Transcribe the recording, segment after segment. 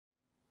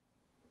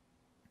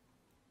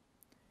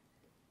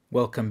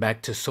Welcome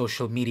back to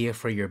Social Media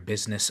for Your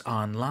Business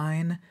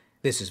Online.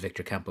 This is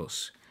Victor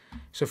Campos.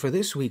 So for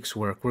this week's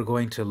work, we're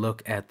going to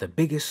look at the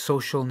biggest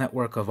social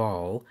network of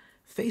all,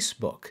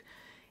 Facebook.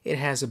 It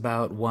has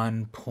about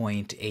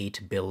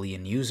 1.8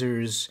 billion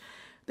users.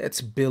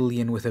 That's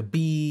billion with a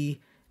B,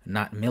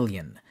 not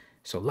million.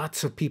 So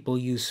lots of people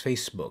use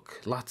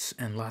Facebook. Lots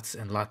and lots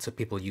and lots of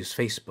people use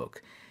Facebook,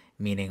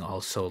 meaning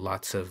also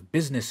lots of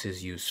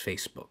businesses use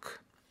Facebook.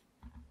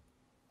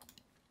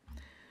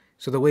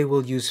 So the way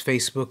we'll use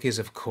Facebook is,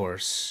 of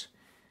course,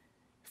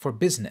 for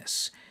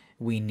business.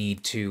 We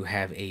need to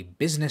have a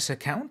business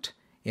account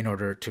in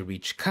order to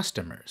reach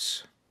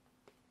customers.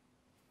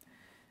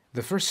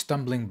 The first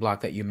stumbling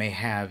block that you may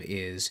have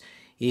is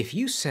if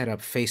you set up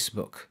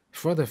Facebook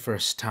for the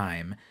first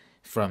time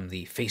from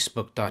the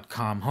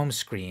facebook.com home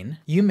screen,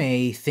 you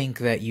may think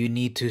that you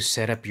need to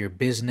set up your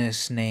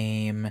business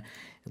name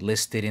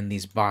listed in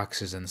these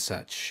boxes and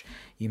such.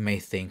 You may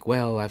think,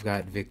 well, I've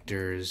got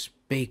Victor's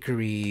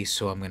Bakery,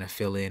 so I'm going to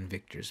fill in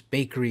Victor's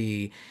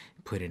Bakery,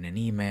 put in an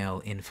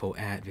email,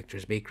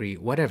 info@Victor's Bakery,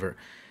 whatever.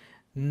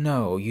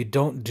 No, you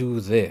don't do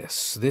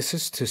this. This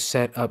is to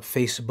set up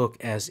Facebook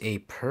as a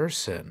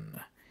person,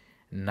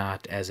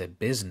 not as a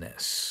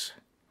business.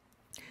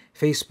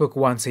 Facebook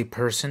wants a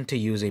person to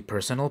use a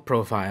personal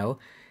profile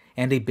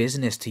and a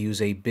business to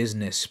use a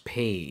business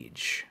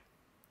page.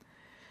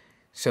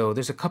 So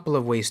there's a couple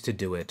of ways to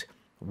do it.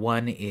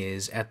 One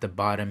is at the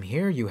bottom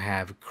here, you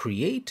have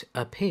create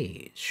a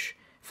page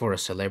for a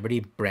celebrity,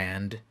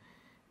 brand,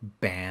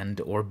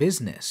 band, or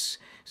business.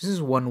 This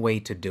is one way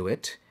to do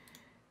it.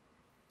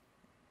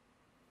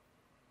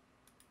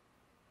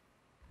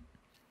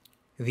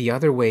 The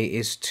other way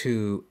is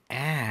to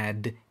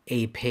add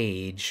a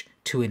page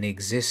to an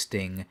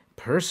existing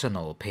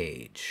personal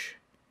page.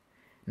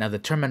 Now the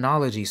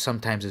terminology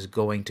sometimes is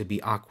going to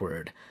be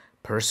awkward.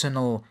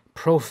 Personal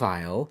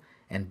profile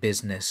and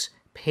business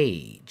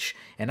page.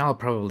 And I'll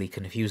probably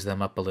confuse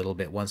them up a little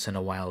bit once in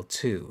a while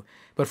too.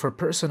 But for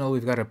personal,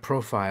 we've got a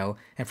profile,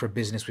 and for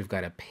business, we've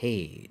got a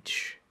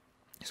page.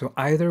 So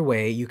either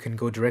way, you can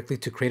go directly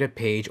to create a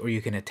page, or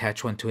you can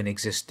attach one to an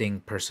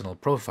existing personal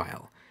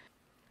profile.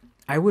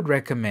 I would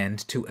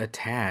recommend to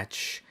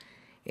attach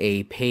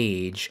a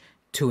page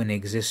to an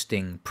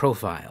existing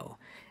profile.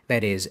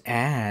 That is,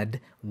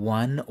 add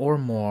one or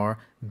more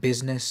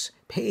business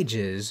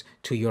pages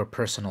to your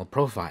personal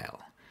profile.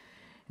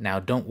 Now,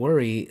 don't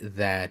worry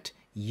that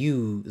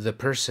you, the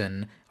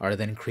person, are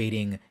then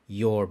creating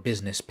your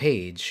business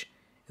page.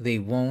 It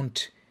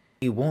won't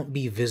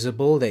be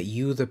visible that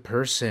you, the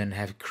person,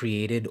 have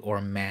created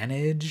or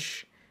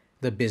manage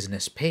the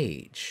business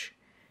page.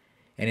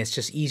 And it's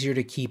just easier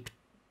to keep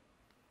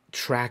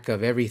track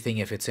of everything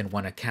if it's in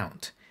one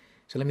account.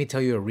 So let me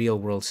tell you a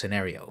real-world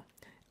scenario.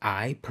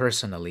 I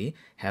personally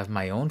have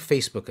my own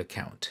Facebook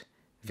account,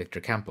 Victor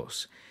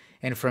Campos.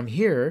 And from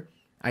here,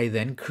 I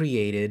then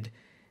created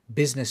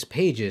business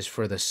pages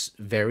for the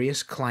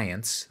various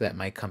clients that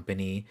my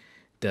company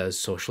does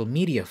social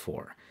media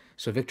for.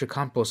 So Victor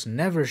Campos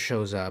never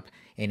shows up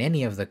in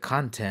any of the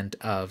content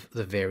of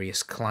the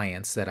various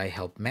clients that I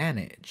help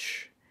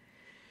manage.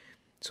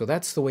 So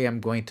that's the way I'm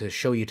going to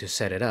show you to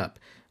set it up.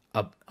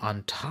 Up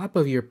on top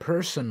of your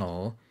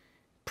personal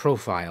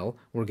profile,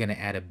 we're going to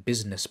add a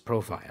business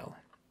profile.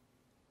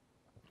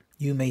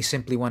 You may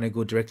simply want to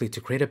go directly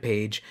to create a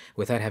page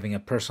without having a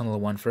personal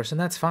one first,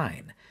 and that's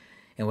fine.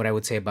 And what I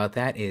would say about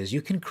that is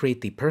you can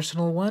create the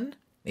personal one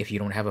if you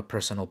don't have a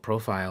personal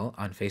profile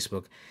on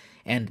Facebook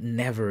and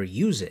never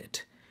use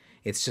it.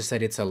 It's just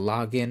that it's a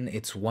login.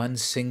 It's one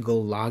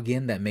single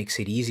login that makes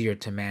it easier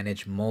to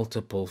manage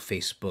multiple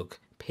Facebook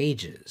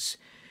pages.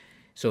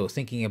 So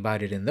thinking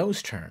about it in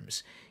those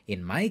terms,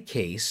 in my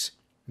case,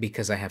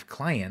 because I have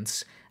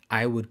clients,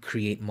 I would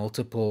create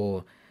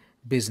multiple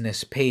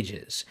business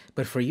pages.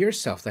 But for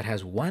yourself that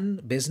has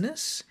one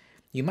business,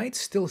 you might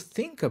still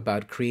think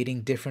about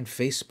creating different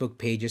Facebook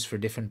pages for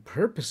different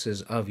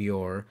purposes of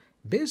your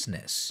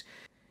business.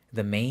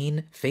 The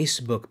main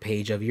Facebook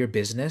page of your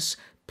business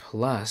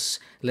plus,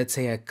 let's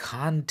say, a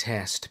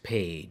contest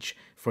page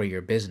for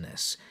your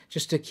business,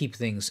 just to keep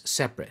things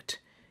separate.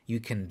 You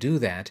can do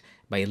that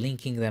by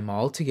linking them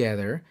all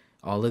together,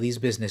 all of these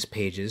business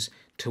pages,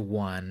 to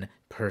one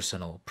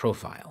personal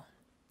profile.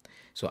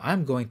 So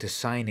I'm going to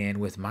sign in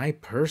with my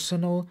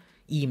personal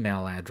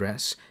email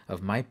address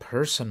of my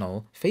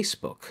personal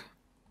Facebook.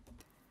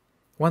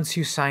 Once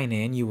you sign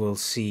in, you will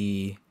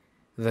see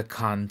the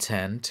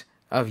content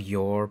of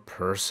your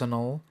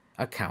personal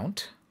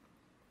account.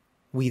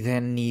 We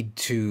then need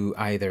to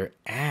either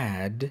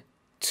add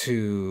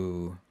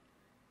to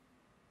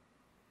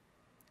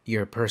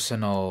your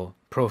personal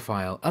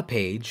profile a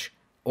page,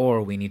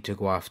 or we need to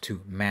go off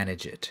to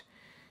manage it.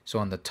 So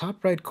on the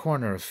top right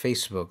corner of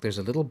Facebook, there's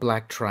a little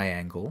black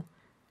triangle.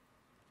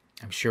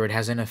 I'm sure it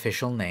has an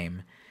official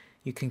name.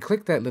 You can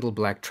click that little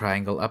black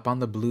triangle up on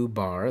the blue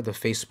bar, the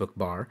Facebook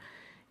bar.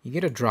 You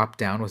get a drop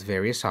down with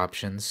various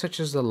options, such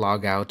as the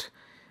logout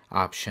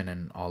option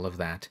and all of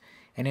that.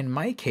 And in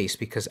my case,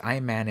 because I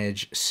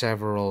manage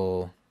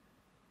several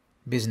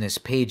business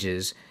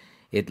pages,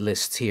 it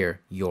lists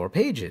here your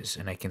pages,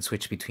 and I can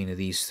switch between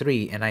these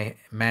three, and I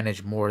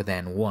manage more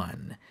than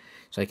one.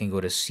 So I can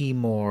go to see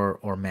more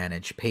or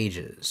manage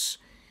pages.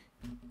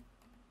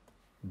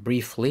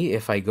 Briefly,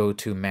 if I go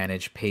to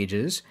manage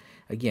pages,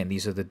 again,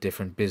 these are the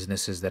different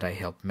businesses that I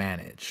help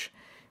manage.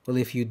 Well,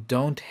 if you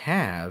don't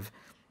have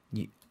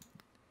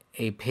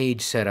a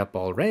page set up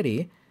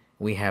already,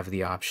 we have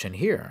the option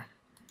here.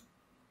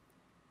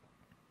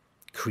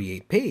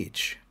 Create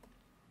page.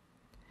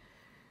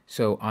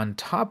 So on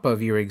top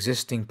of your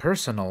existing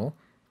personal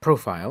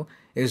profile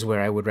is where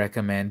I would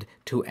recommend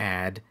to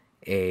add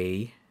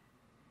a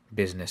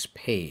business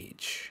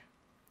page.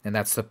 And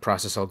that's the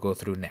process I'll go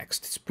through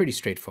next. It's pretty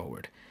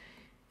straightforward.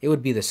 It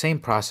would be the same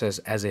process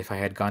as if I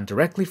had gone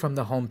directly from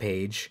the home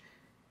page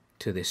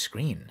to this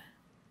screen.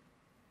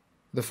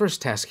 The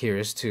first task here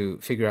is to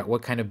figure out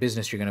what kind of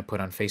business you're going to put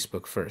on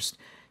Facebook first.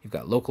 You've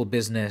got local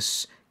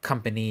business,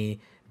 company,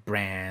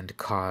 brand,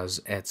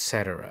 cause,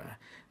 etc.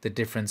 The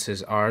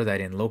differences are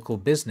that in local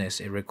business,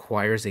 it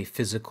requires a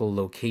physical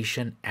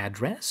location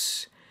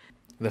address.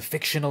 The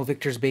fictional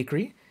Victor's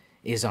Bakery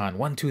is on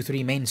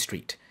 123 Main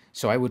Street,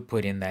 so I would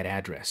put in that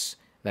address,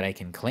 that I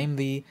can claim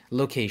the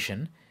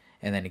location,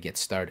 and then it gets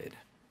started.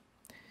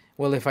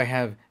 Well, if I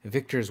have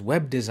Victor's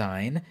Web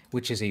Design,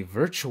 which is a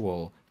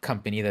virtual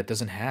company that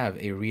doesn't have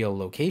a real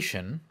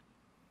location,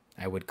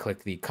 I would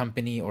click the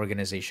company,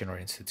 organization, or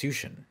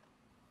institution.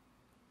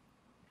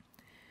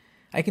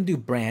 I can do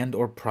brand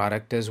or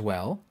product as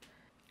well.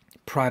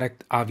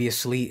 Product,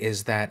 obviously,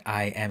 is that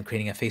I am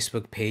creating a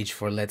Facebook page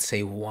for, let's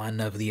say, one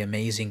of the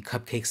amazing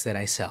cupcakes that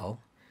I sell.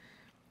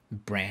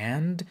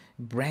 Brand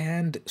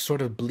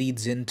sort of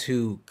bleeds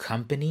into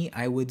company,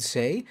 I would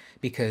say,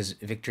 because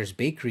Victor's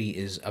Bakery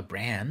is a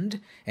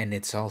brand, and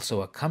it's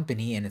also a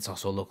company, and it's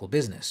also a local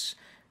business.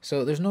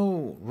 So there's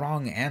no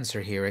wrong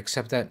answer here,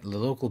 except that the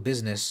local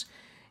business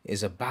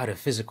is about a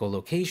physical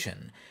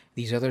location.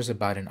 These others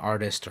about an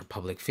artist or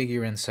public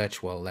figure and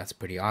such, well, that's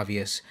pretty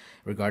obvious.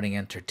 Regarding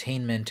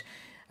entertainment,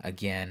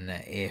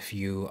 again, if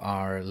you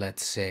are,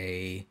 let's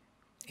say,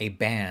 a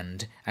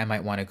band, I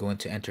might want to go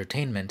into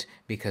entertainment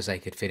because I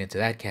could fit into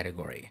that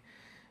category.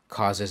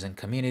 Causes and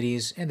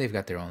communities, and they've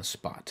got their own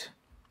spot.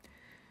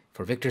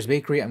 For Victor's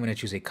Bakery, I'm going to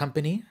choose a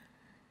company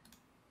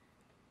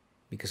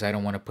because I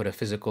don't want to put a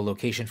physical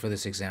location for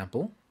this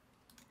example.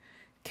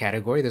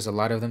 Category, there's a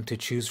lot of them to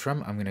choose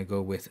from. I'm going to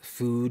go with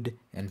food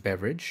and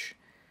beverage,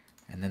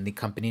 and then the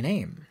company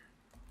name,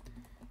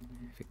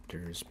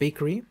 Victor's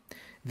Bakery.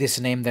 This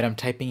name that I'm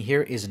typing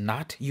here is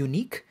not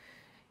unique.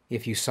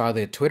 If you saw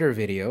the Twitter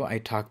video, I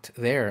talked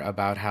there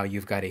about how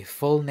you've got a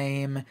full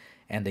name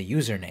and a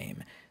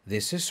username.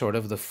 This is sort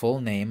of the full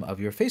name of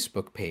your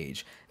Facebook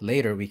page.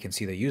 Later, we can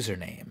see the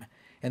username.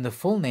 And the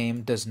full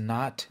name does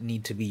not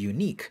need to be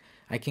unique.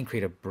 I can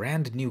create a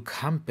brand new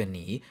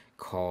company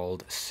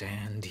called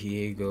San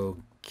Diego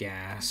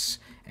Gas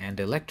and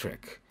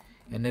Electric,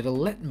 and it'll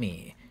let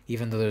me,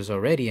 even though there's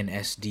already an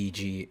S, D,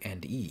 G,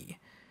 and E.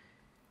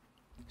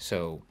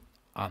 So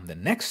on the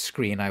next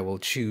screen, I will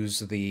choose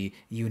the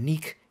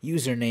unique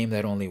username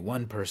that only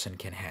one person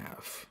can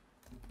have.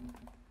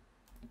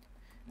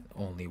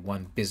 Only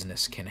one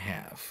business can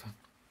have.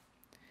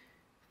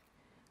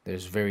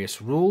 There's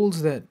various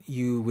rules that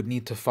you would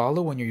need to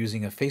follow when you're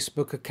using a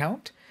Facebook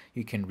account.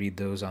 You can read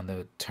those on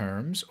the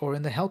terms or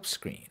in the help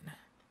screen.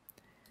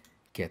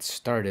 Get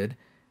started.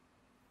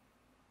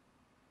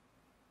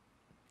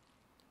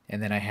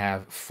 And then I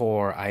have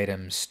 4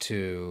 items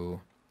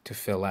to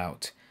fill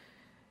out.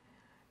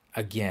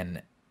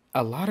 Again,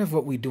 a lot of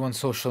what we do on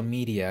social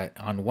media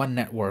on one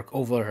network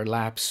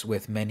overlaps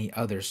with many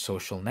other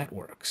social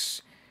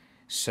networks.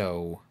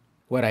 So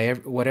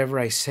whatever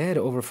I said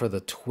over for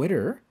the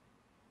Twitter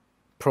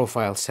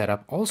profile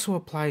setup also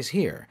applies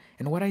here.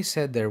 And what I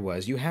said there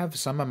was you have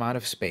some amount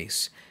of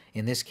space,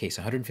 in this case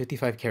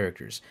 155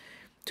 characters,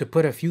 to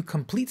put a few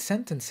complete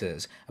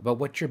sentences about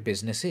what your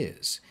business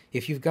is.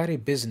 If you've got a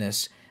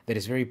business that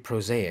is very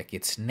prosaic,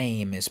 its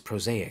name is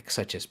prosaic,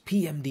 such as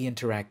PMD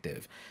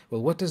Interactive,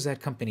 well, what does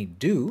that company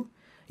do?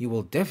 You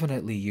will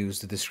definitely use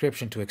the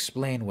description to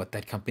explain what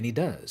that company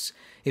does.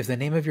 If the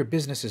name of your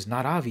business is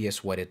not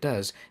obvious what it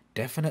does,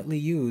 definitely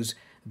use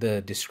the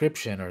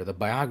description or the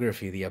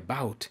biography, the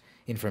about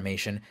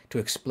information to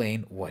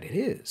explain what it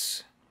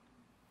is.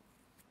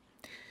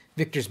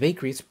 Victor's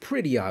Bakery, it's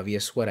pretty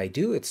obvious what I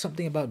do. It's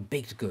something about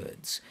baked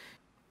goods.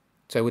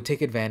 So I would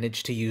take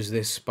advantage to use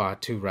this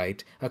spot to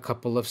write a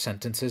couple of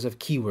sentences of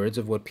keywords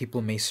of what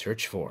people may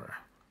search for.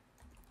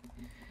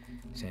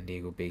 San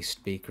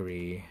Diego-based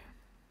bakery.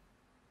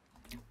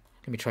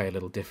 Let me try a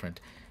little different.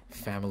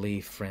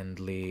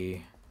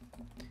 Family-friendly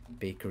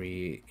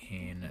bakery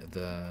in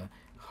the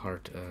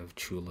heart of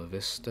Chula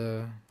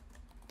Vista,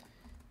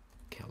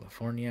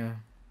 California.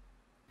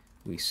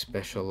 We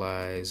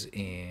specialize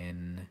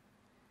in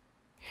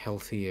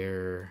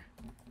healthier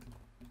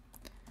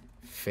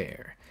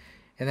fare.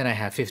 And then I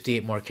have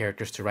 58 more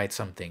characters to write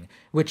something,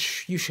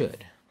 which you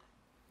should.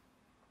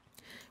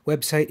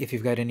 Website, if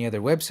you've got any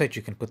other website,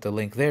 you can put the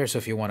link there. So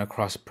if you want to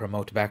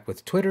cross-promote back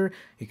with Twitter,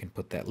 you can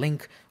put that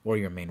link or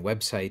your main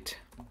website.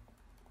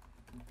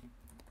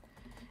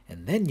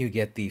 And then you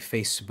get the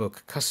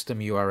Facebook custom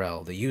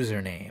URL, the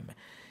username.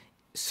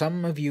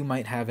 Some of you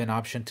might have an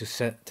option to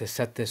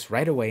set this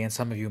right away, and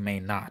some of you may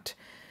not.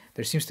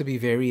 There seems to be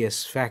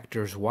various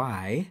factors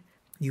why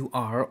you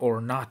are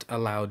or not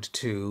allowed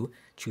to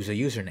choose a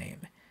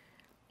username.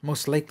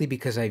 Most likely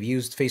because I've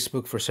used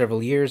Facebook for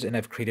several years and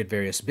I've created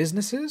various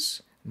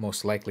businesses.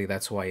 Most likely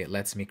that's why it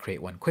lets me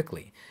create one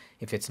quickly.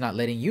 If it's not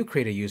letting you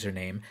create a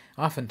username,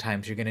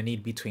 oftentimes you're going to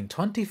need between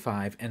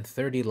 25 and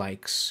 30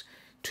 likes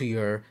to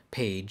your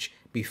page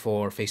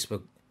before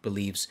Facebook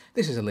believes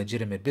this is a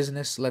legitimate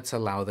business, let's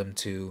allow them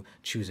to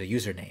choose a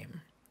username.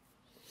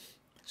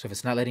 So if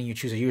it's not letting you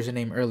choose a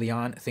username early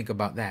on, think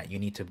about that. You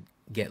need to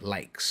get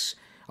likes,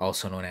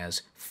 also known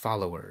as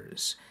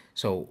followers.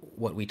 So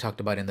what we talked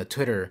about in the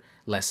Twitter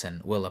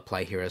lesson will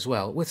apply here as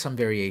well, with some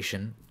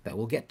variation that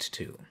we'll get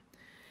to.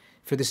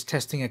 For this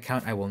testing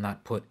account, I will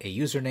not put a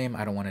username.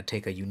 I don't want to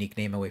take a unique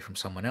name away from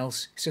someone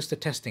else. It's just a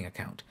testing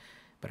account.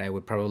 But I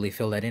would probably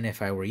fill that in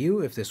if I were you,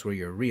 if this were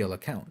your real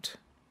account.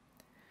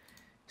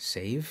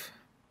 Save.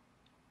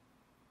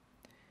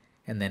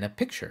 And then a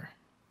picture.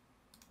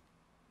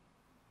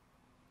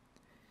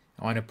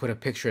 I want to put a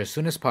picture as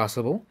soon as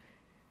possible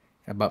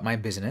about my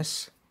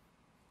business.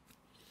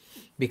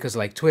 Because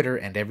like Twitter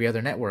and every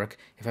other network,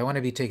 if I want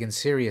to be taken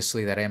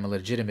seriously that I am a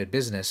legitimate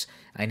business,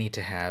 I need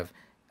to have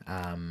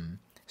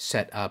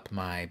set up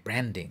my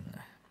branding.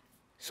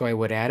 So I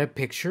would add a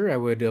picture, I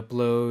would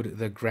upload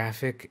the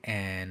graphic,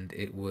 and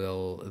it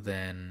will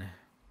then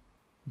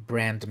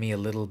brand me a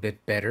little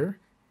bit better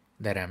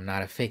that I'm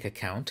not a fake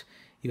account.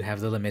 You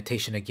have the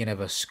limitation again of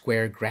a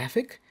square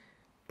graphic,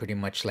 pretty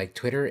much like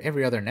Twitter.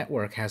 Every other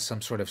network has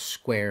some sort of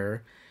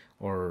square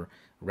or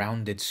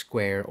rounded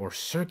square or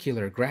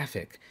circular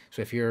graphic.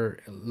 So if your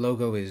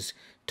logo is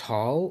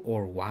tall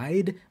or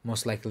wide,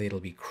 most likely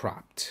it'll be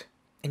cropped.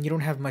 And you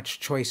don't have much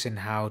choice in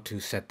how to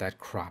set that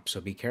crop,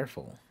 so be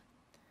careful.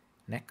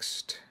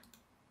 Next.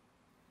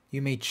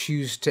 You may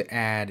choose to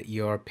add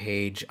your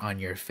page on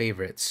your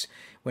favorites.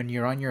 When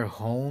you're on your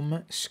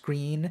home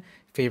screen,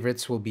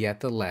 favorites will be at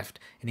the left,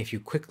 and if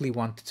you quickly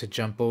want to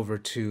jump over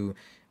to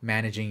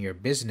managing your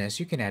business,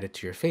 you can add it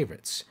to your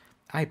favorites.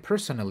 I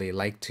personally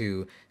like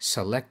to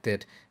select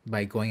it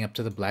by going up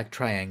to the black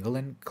triangle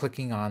and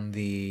clicking on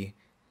the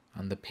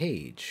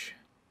page.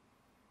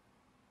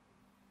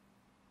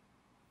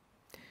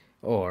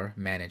 Or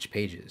manage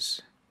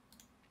pages.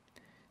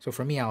 So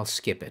for me, I'll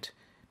skip it,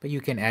 but you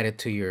can add it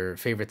to your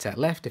favorites at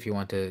left if you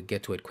want to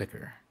get to it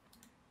quicker.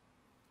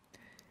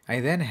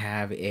 I then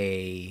have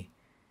a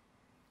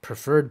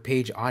preferred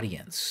page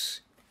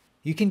audience.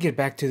 You can get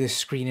back to this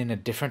screen in a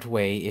different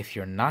way if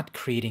you're not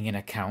creating an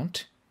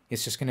account.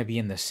 It's just going to be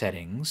in the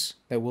settings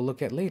that we'll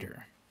look at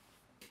later.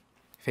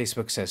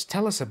 Facebook says,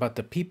 tell us about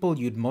the people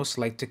you'd most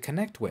like to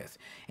connect with.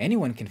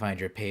 Anyone can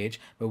find your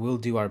page, but we'll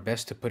do our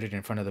best to put it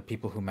in front of the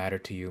people who matter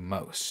to you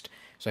most.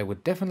 So I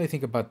would definitely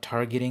think about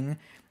targeting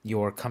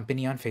your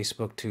company on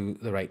Facebook to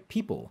the right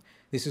people.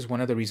 This is one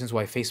of the reasons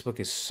why Facebook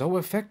is so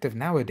effective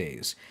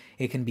nowadays.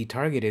 It can be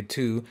targeted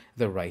to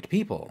the right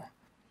people.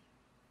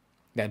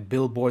 That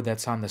billboard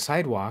that's on the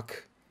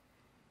sidewalk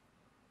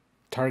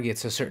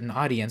targets a certain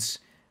audience,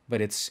 but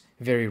it's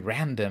very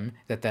random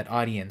that that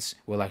audience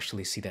will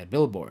actually see that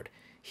billboard.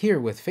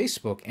 Here with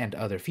Facebook and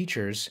other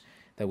features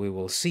that we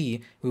will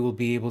see, we will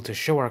be able to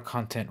show our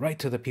content right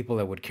to the people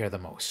that would care the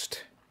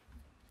most.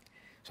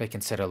 So I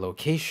can set a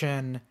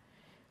location.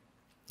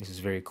 This is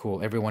very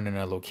cool. Everyone in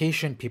a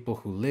location, people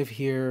who live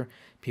here,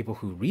 people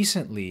who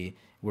recently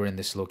were in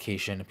this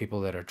location,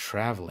 people that are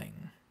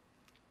traveling.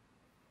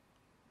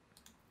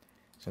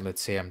 So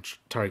let's say I'm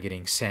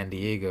targeting San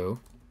Diego.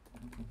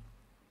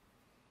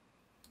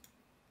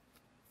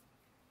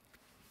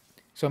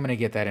 So I'm going to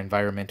get that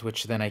environment,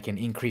 which then I can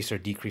increase or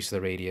decrease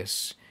the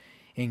radius,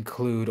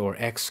 include or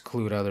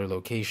exclude other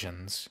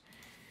locations.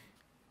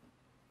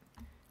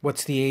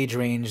 What's the age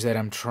range that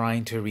I'm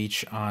trying to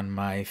reach on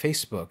my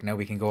Facebook? Now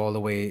we can go all the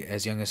way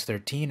as young as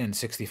 13 and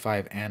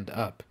 65 and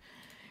up.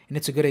 And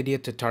it's a good idea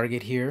to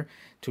target here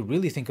to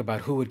really think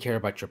about who would care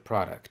about your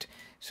product.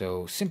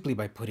 So simply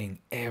by putting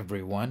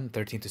everyone,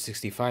 13 to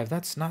 65,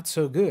 that's not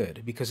so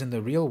good, because in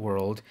the real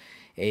world,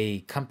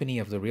 a company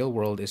of the real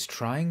world is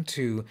trying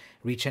to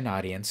reach an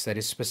audience that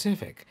is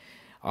specific.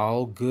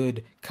 All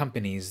good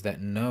companies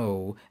that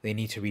know they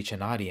need to reach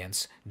an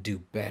audience do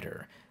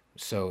better.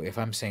 So if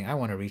I'm saying I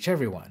want to reach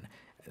everyone,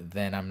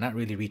 then I'm not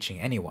really reaching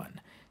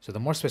anyone. So the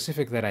more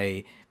specific that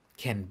I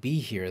can be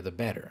here, the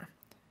better.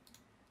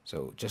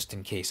 So just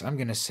in case, I'm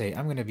going to say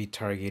I'm going to be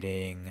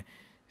targeting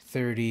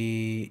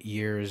 30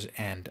 years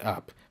and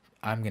up.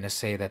 I'm going to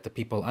say that the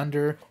people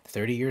under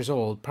 30 years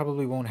old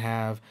probably won't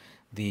have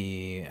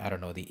the, I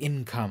don't know, the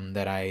income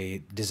that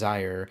I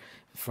desire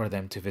for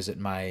them to visit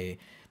my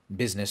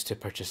business to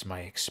purchase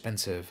my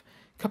expensive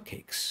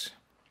cupcakes.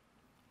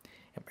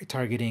 Am I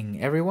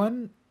targeting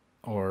everyone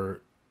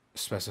or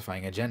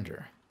specifying a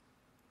gender?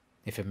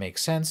 If it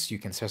makes sense, you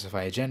can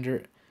specify a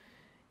gender.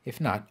 If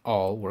not,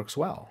 all works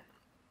well.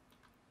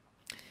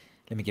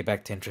 Let me get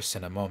back to interests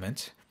in a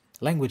moment.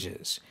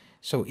 Languages.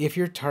 So if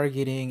you're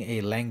targeting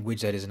a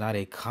language that is not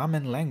a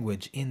common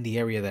language in the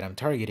area that I'm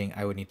targeting,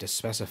 I would need to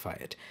specify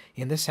it.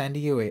 In the San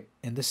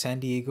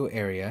Diego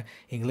area,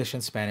 English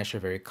and Spanish are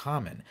very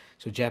common.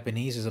 So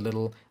Japanese is a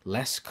little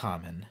less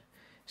common.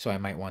 So I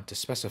might want to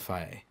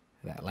specify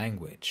that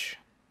language.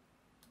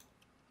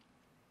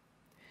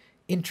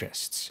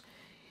 Interests.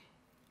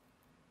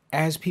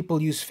 As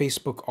people use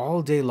Facebook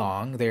all day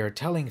long, they are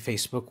telling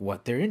Facebook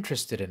what they're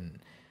interested in,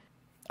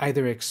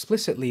 either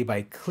explicitly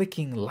by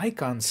clicking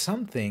like on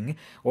something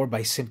or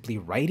by simply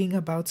writing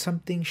about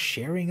something,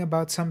 sharing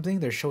about something.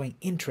 They're showing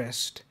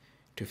interest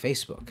to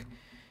Facebook.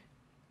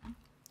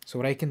 So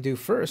what I can do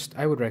first,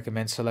 I would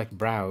recommend select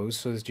browse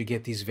so that you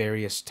get these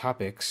various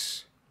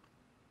topics.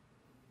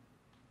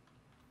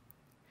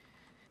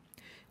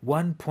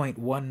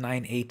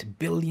 1.198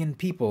 billion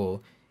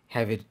people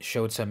have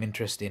showed some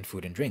interest in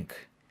food and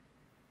drink.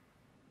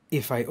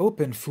 If I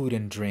open food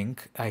and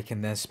drink, I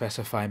can then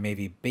specify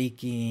maybe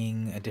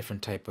baking, a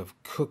different type of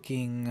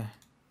cooking.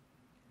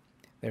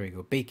 There we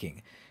go,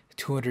 baking.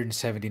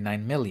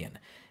 279 million.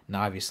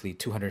 Now obviously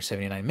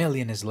 279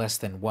 million is less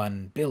than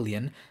 1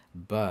 billion,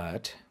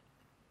 but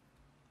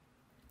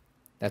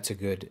that's a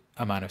good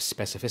amount of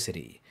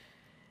specificity.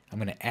 I'm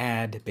going to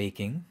add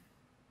baking.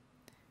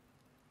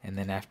 And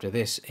then after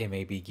this, it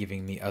may be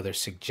giving me other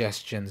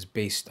suggestions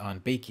based on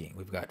baking.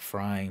 We've got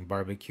frying,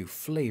 barbecue,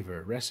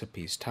 flavor,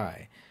 recipes,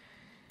 Thai.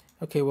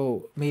 Okay,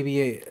 well,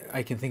 maybe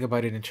I can think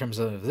about it in terms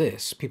of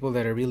this. People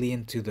that are really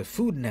into the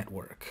Food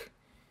Network.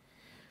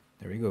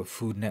 There we go.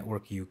 Food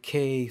Network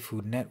UK,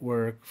 Food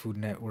Network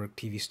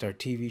TV Star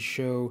TV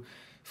show,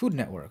 Food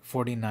Network,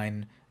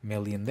 49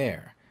 million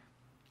there.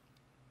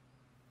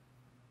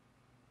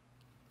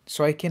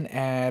 So I can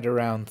add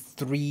around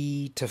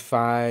 3 to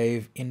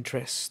 5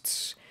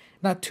 interests.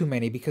 Not too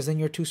many, because then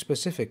you're too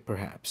specific,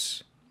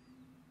 perhaps.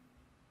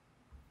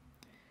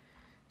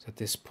 So at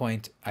this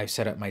point, I've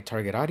set up my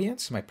target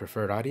audience, my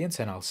preferred audience,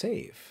 and I'll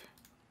save.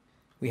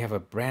 We have a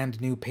brand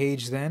new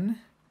page then.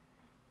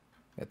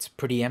 That's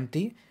pretty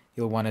empty.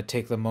 You'll want to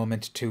take the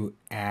moment to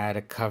add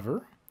a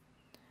cover.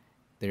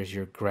 There's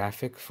your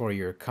graphic for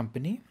your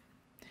company.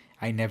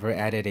 I never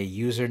added a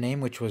username,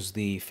 which was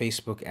the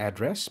Facebook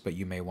address, but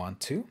you may want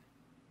to.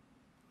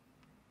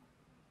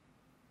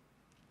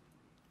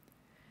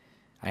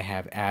 I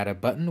have add a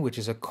button, which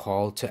is a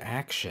call to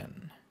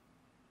action.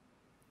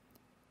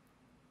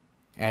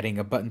 Adding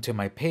a button to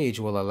my page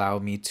will allow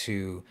me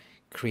to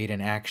create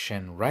an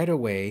action right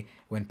away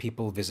when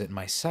people visit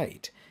my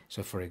site.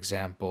 So for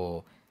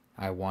example,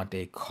 I want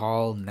a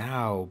call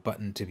now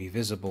button to be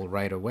visible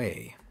right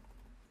away.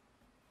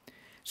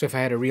 So if I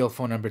had a real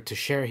phone number to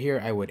share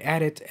here, I would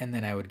add it, and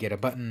then I would get a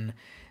button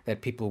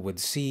that people would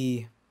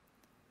see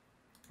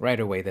right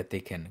away that they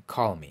can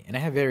call me. And I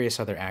have various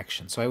other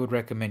actions, so I would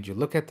recommend you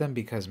look at them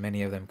because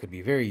many of them could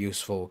be very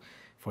useful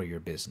for your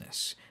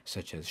business,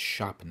 such as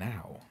Shop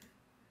Now.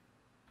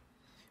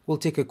 We'll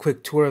take a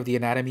quick tour of the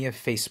anatomy of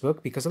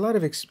Facebook because a lot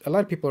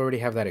of people already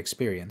have that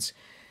experience.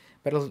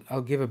 But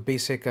I'll give a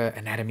basic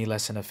anatomy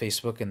lesson of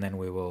Facebook, and then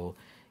we will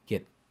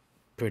get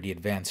pretty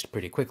advanced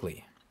pretty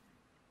quickly.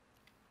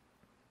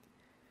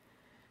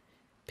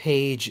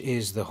 Page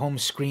is the home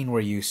screen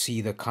where you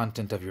see the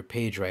content of your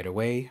page right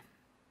away.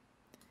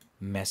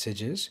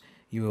 Messages,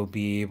 you will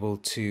be able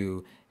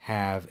to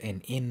have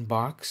an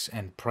inbox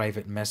and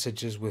private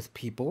messages with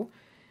people.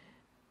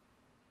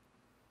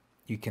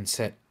 You can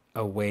set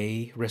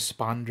away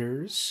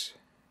responders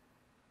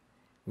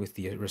with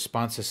the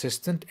response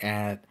assistant,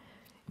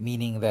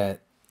 meaning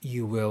that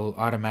you will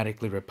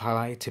automatically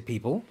reply to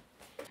people.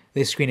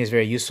 This screen is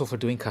very useful for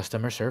doing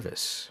customer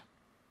service.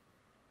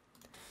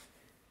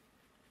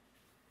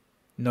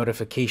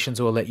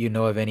 Notifications will let you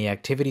know of any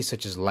activity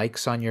such as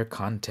likes on your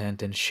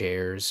content and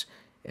shares,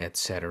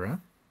 etc.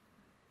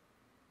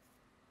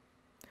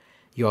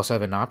 You also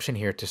have an option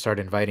here to start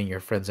inviting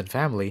your friends and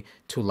family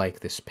to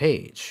like this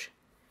page.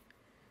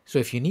 So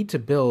if you need to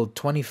build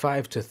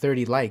 25 to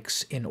 30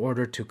 likes in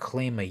order to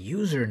claim a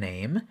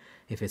username,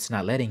 if it's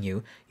not letting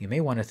you, you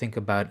may want to think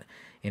about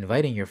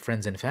inviting your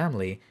friends and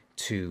family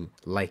to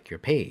like your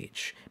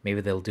page. Maybe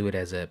they'll do it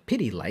as a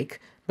pity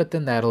like, but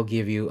then that'll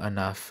give you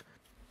enough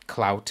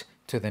clout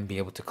to then be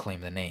able to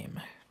claim the name.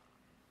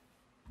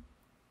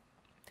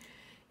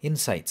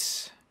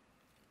 Insights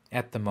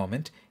at the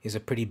moment is a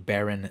pretty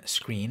barren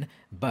screen,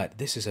 but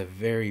this is a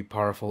very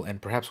powerful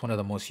and perhaps one of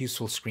the most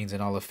useful screens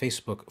in all of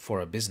Facebook for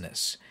a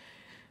business.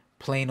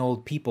 Plain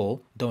old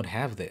people don't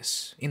have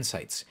this,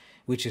 Insights,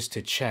 which is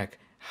to check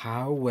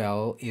how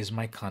well is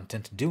my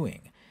content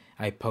doing.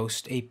 I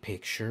post a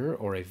picture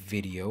or a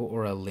video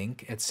or a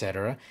link,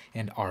 etc.,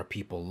 and are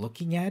people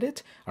looking at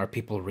it? Are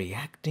people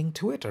reacting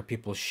to it? Are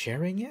people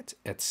sharing it,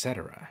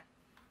 etc.?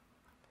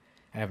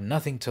 I have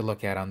nothing to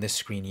look at on this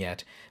screen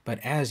yet, but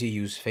as you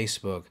use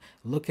Facebook,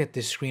 look at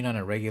this screen on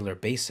a regular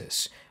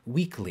basis,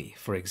 weekly,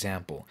 for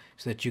example,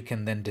 so that you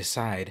can then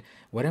decide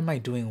what am I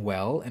doing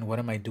well and what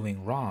am I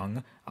doing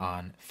wrong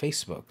on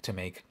Facebook to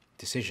make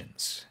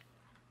decisions.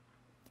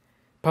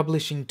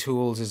 Publishing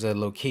Tools is a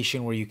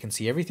location where you can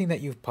see everything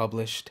that you've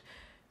published,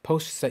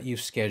 posts that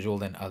you've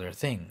scheduled, and other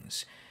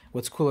things.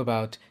 What's cool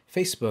about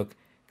Facebook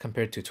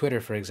compared to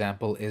Twitter, for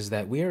example, is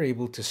that we are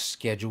able to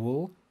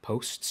schedule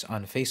posts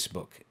on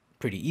Facebook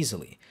pretty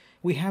easily.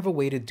 We have a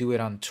way to do it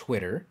on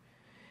Twitter,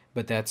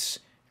 but that's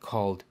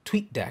called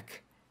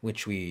TweetDeck,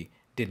 which we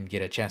didn't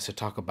get a chance to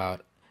talk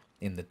about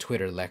in the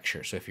Twitter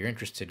lecture. So if you're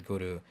interested, go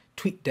to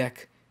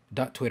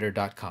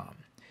tweetdeck.twitter.com.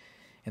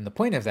 And the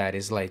point of that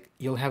is, like,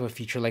 you'll have a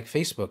feature like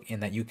Facebook in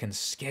that you can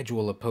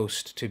schedule a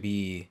post to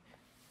be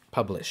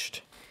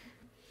published.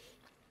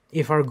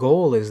 If our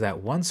goal is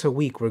that once a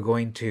week we're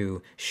going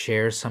to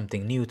share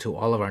something new to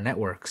all of our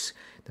networks,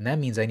 then that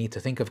means I need to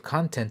think of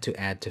content to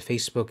add to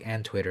Facebook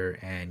and Twitter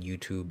and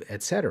YouTube,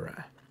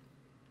 etc.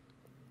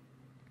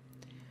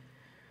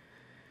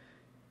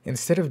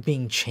 Instead of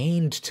being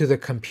chained to the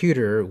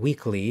computer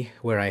weekly,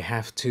 where I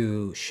have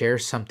to share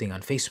something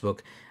on Facebook,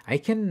 I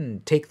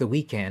can take the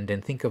weekend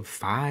and think of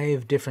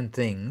 5 different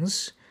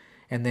things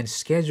and then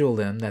schedule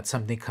them that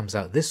something comes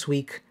out this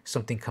week,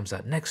 something comes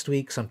out next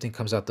week, something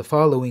comes out the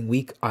following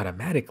week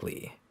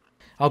automatically.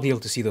 I'll be able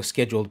to see those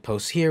scheduled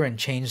posts here and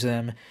change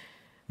them,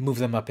 move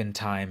them up in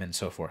time, and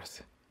so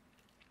forth.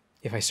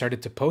 If I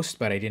started to post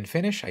but I didn't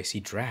finish, I see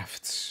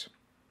drafts.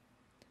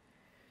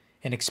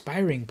 And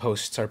expiring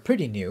posts are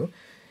pretty new.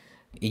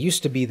 It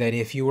used to be that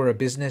if you were a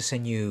business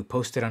and you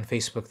posted on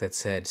Facebook that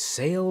said,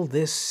 "Sale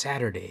this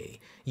Saturday,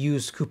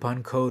 use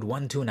coupon code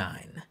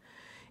 129.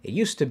 It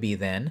used to be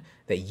then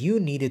that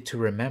you needed to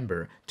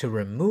remember to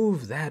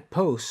remove that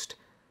post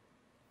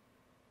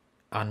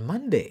on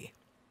Monday,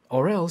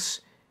 or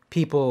else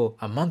people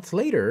a month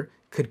later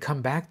could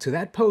come back to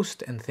that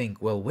post and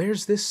think, well,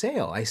 where's this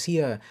sale? I see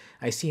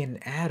an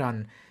ad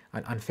on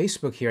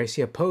Facebook here. I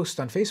see a post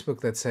on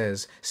Facebook that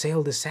says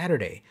sale this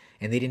Saturday,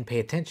 and they didn't pay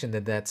attention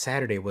that that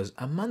Saturday was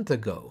a month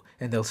ago,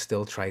 and they'll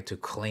still try to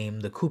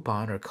claim the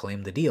coupon or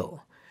claim the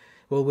deal.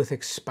 Well, with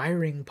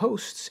expiring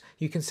posts,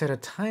 you can set a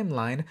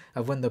timeline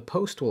of when the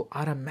post will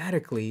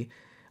automatically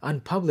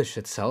unpublish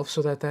itself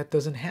so that that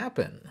doesn't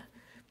happen.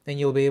 And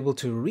you'll be able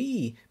to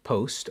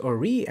repost or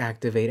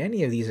reactivate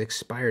any of these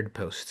expired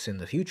posts in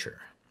the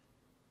future.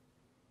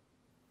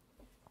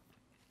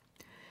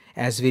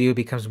 As video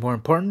becomes more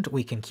important,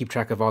 we can keep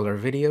track of all our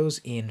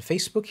videos in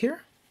Facebook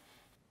here.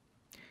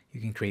 You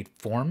can create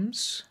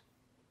forms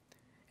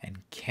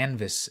and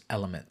canvas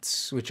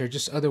elements, which are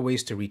just other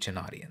ways to reach an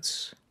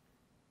audience.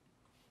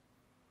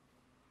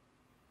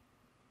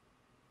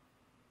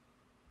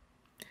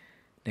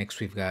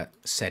 Next, we've got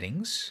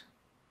settings.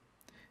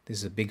 This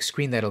is a big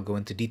screen that'll go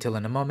into detail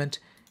in a moment,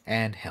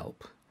 and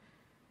help.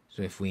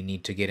 So if we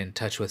need to get in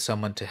touch with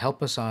someone to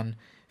help us on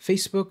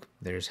Facebook,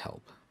 there's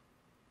help.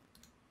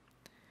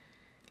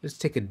 Let's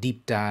take a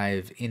deep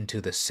dive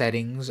into the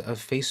settings of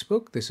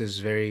Facebook. This is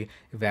very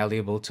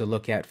valuable to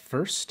look at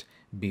first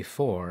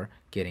before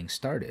getting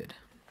started.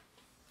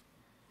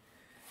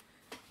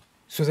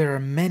 So there are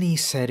many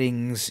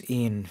settings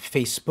in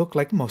Facebook,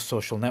 like most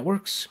social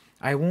networks.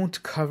 I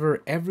won't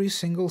cover every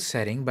single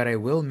setting, but I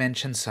will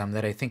mention some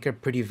that I think are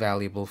pretty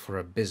valuable for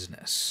a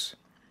business.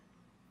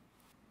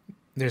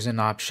 There's an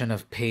option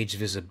of page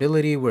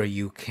visibility where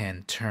you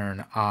can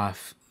turn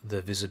off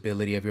the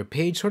visibility of your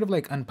page, sort of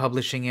like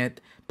unpublishing it,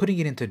 putting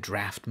it into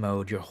draft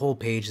mode. Your whole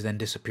page then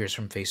disappears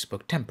from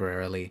Facebook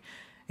temporarily.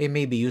 It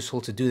may be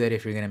useful to do that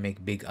if you're going to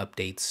make big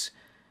updates.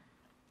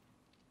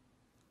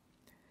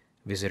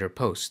 Visitor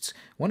posts.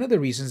 One of the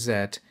reasons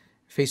that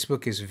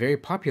Facebook is very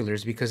popular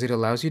is because it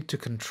allows you to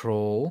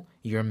control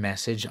your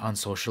message on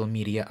social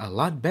media a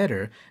lot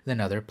better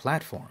than other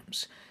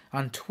platforms.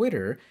 On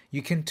Twitter,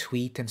 you can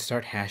tweet and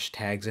start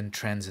hashtags and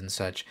trends and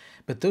such,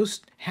 but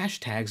those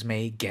hashtags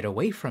may get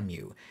away from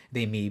you.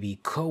 They may be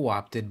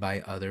co-opted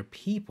by other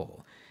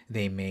people.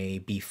 They may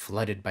be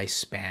flooded by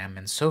spam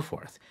and so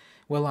forth.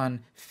 Well,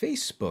 on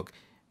Facebook,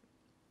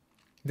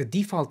 the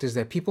default is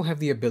that people have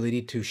the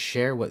ability to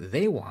share what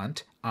they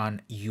want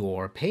on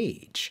your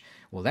page.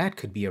 Well, that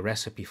could be a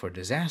recipe for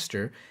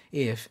disaster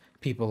if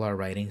people are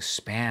writing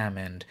spam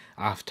and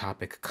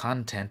off-topic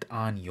content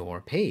on your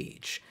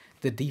page.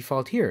 The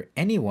default here,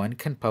 anyone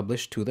can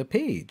publish to the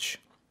page.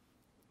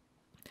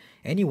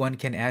 Anyone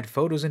can add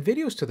photos and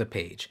videos to the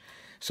page.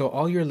 So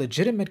all your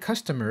legitimate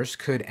customers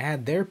could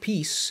add their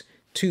piece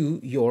to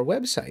your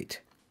website.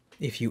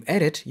 If you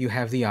edit, you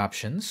have the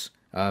options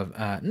of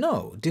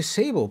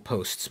disable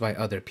posts by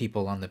other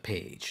people on the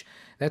page.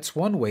 That's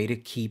one way to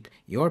keep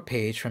your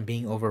page from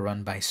being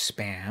overrun by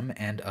spam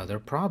and other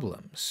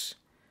problems.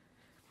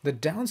 The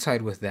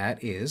downside with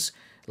that is,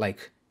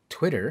 like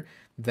Twitter,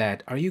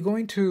 that are you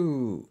going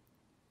to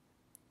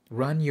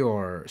run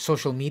your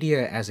social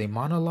media as a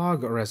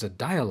monologue or as a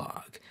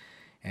dialogue?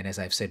 And as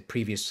I've said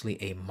previously,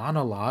 a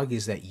monologue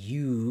is that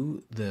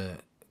you, the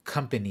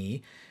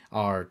company,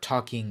 are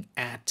talking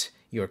at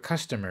your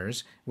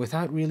customers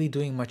without really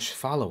doing much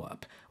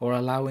follow-up or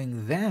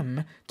allowing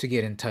them to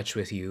get in touch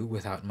with you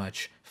without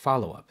much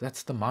follow-up.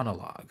 That's the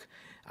monologue.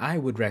 I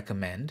would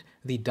recommend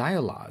the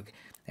dialogue.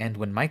 And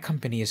when my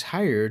company is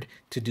hired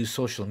to do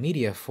social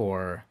media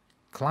for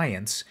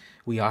clients,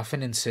 we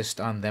often insist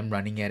on them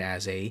running it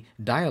as a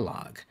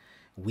dialogue.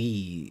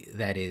 We,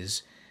 that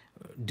is,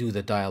 do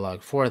the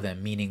dialogue for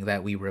them, meaning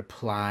that we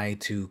reply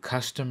to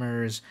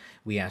customers,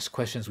 we ask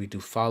questions, we do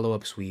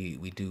follow-ups, we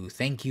do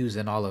thank yous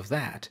and all of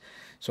that.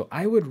 So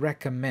I would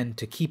recommend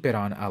to keep it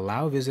on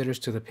allow visitors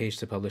to the page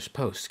to publish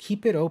posts.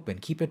 Keep it open,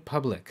 keep it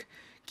public,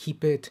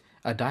 keep it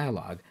a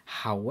dialogue.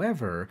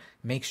 However,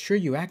 make sure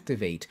you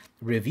activate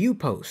review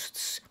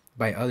posts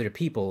by other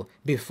people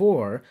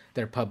before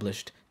they're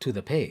published to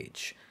the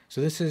page.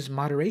 So this is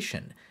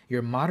moderation.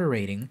 You're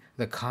moderating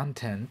the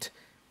content,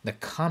 the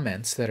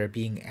comments that are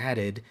being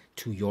added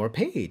to your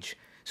page.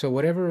 So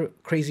whatever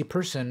crazy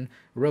person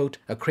wrote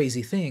a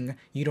crazy thing,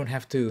 you don't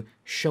have to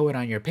show it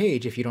on your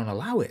page if you don't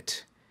allow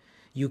it.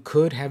 You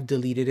could have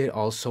deleted it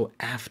also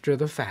after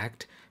the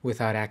fact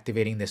without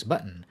activating this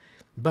button.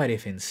 But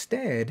if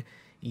instead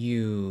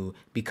you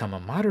become a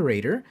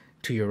moderator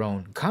to your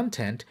own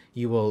content,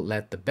 you will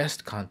let the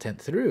best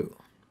content through.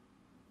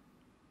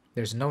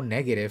 There's no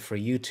negative for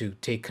you to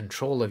take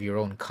control of your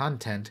own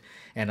content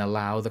and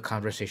allow the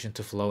conversation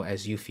to flow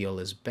as you feel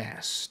is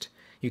best.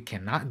 You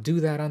cannot do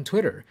that on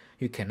Twitter.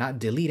 You cannot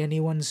delete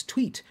anyone's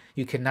tweet.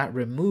 You cannot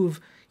remove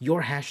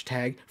your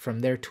hashtag from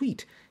their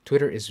tweet.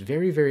 Twitter is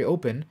very, very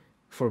open,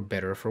 for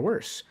better or for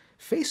worse.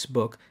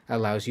 Facebook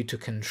allows you to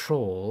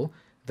control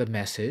the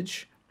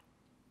message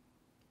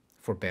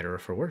for better or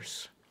for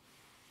worse.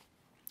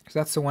 So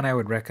that's the one I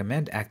would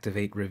recommend,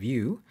 activate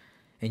review,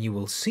 and you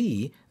will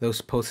see those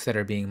posts that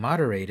are being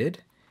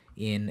moderated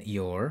in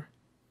your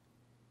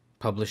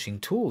publishing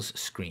tools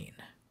screen.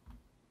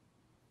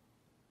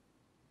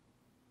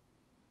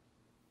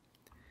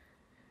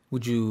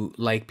 Would you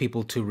like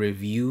people to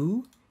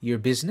review your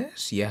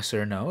business? Yes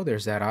or no?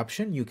 There's that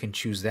option. You can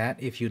choose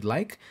that if you'd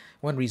like.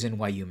 One reason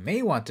why you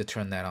may want to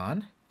turn that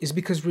on is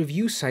because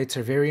review sites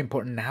are very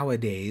important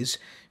nowadays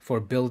for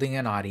building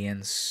an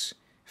audience,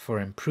 for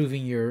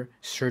improving your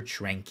search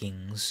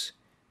rankings,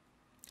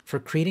 for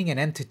creating an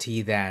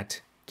entity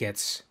that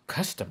gets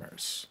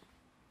customers.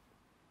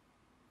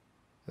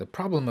 The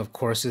problem, of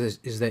course,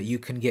 is that you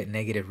can get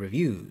negative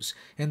reviews.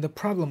 And the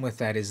problem with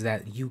that is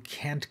that you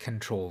can't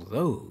control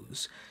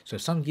those. So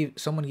if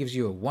someone gives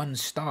you a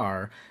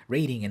 1-star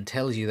rating and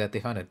tells you that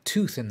they found a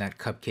tooth in that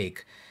cupcake,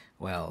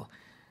 well,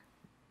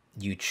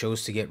 you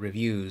chose to get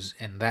reviews,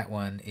 and that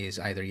one is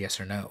either yes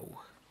or no.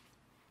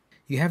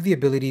 You have the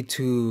ability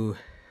to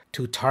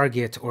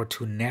target or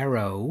to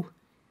narrow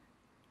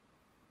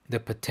the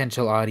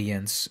potential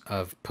audience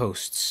of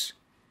posts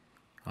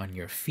on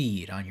your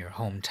feed, on your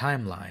home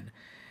timeline.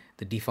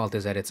 The default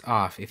is that it's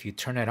off. If you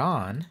turn it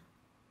on,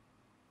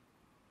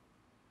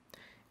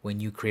 when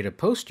you create a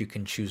post, you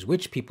can choose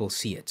which people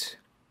see it.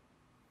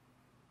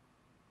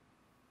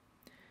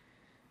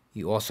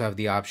 You also have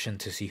the option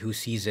to see who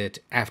sees it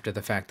after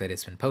the fact that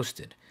it's been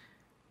posted.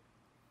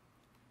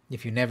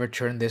 If you never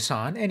turn this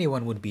on,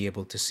 anyone would be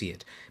able to see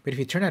it. But if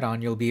you turn it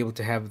on, you'll be able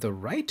to have the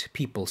right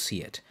people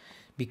see it,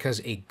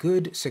 because a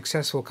good,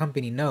 successful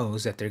company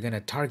knows that they're going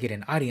to target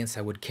an audience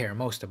that would care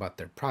most about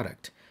their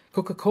product.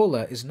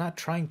 Coca-Cola is not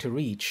trying to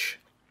reach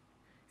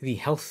the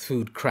health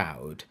food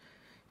crowd.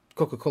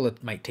 Coca-Cola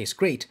might taste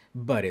great,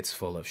 but it's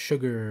full of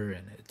sugar,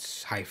 and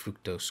it's high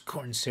fructose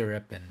corn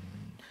syrup and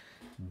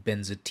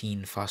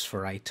benzoatine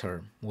phosphorite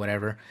or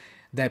whatever,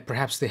 that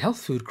perhaps the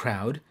health food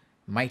crowd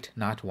might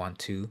not want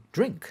to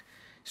drink.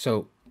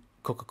 So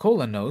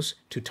Coca-Cola knows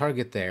to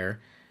target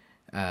their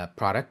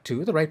product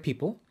to the right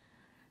people,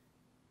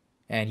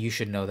 and you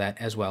should know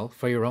that as well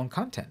for your own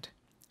content.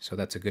 So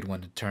that's a good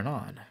one to turn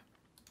on.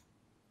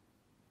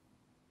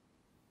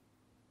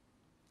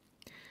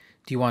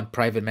 Do you want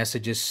private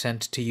messages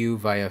sent to you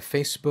via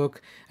Facebook?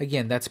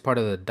 Again, that's part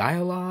of the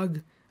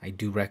dialogue. I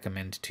do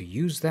recommend to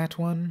use that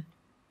one.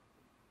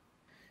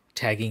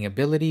 Tagging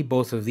ability,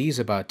 both of these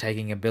about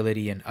tagging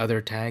ability and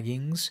other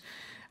taggings.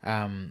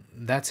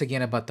 That's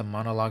again about the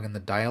monologue and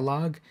the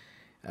dialogue.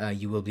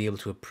 You will be able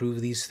to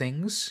approve these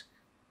things,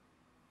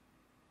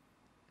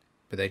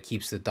 but that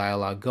keeps the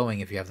dialogue going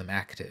if you have them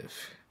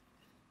active.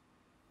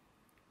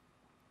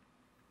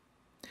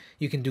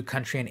 You can do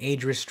country and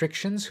age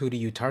restrictions. Who do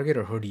you target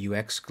or who do you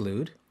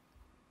exclude?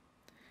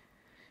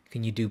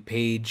 Can you do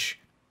page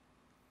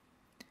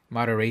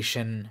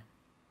moderation?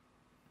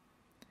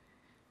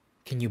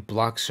 Can you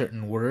block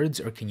certain words,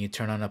 or can you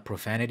turn on a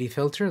profanity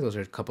filter? Those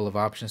are a couple of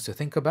options to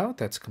think about.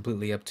 That's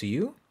completely up to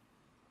you.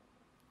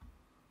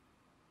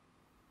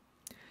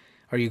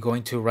 Are you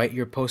going to write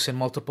your posts in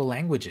multiple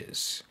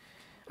languages?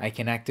 I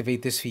can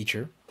activate this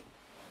feature,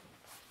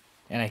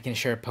 and I can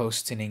share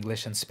posts in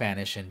English and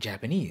Spanish and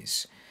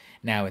Japanese.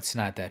 Now, it's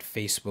not that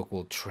Facebook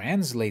will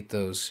translate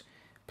those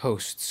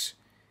posts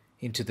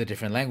into the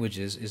different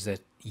languages, is that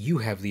you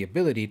have the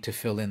ability to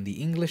fill in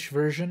the English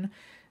version,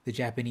 the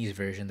Japanese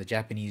version,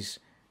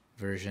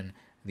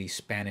 the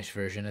Spanish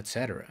version,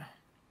 etc.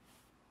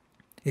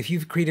 If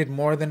you've created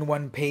more than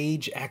one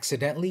page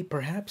accidentally,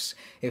 perhaps,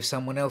 if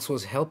someone else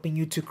was helping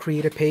you to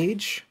create a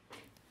page,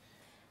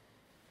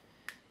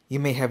 you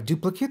may have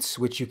duplicates,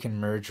 which you can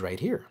merge right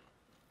here.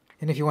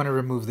 And if you want to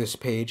remove this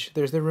page,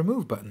 there's the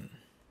remove button.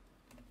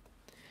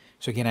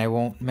 So again, I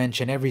won't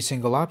mention every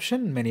single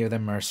option. Many of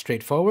them are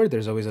straightforward.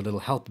 There's always a little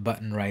help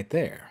button right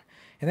there.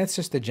 And that's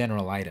just the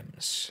general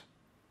items.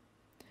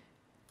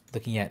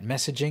 Looking at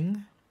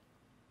messaging,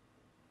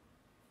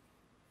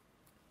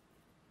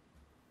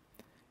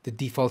 the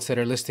defaults that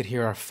are listed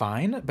here are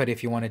fine, but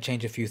if you want to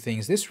change a few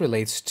things, this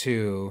relates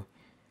to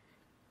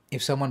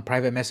if someone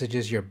private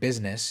messages your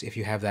business, if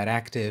you have that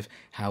active,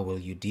 how will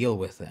you deal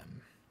with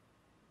them?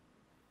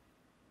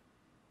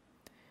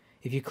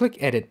 If you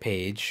click Edit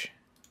Page,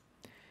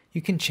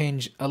 you can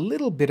change a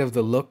little bit of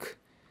the look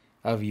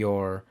of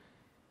your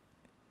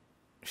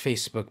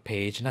Facebook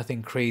page,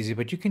 nothing crazy,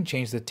 but you can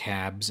change the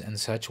tabs and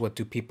such. What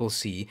do people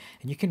see?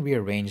 And you can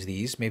rearrange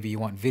these. Maybe you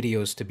want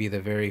videos to be the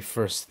very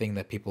first thing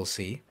that people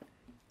see.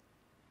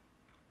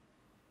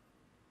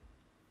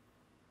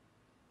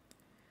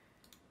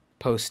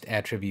 Post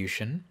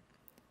attribution.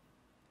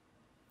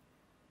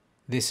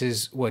 This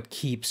is what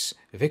keeps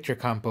Victor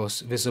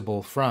Campos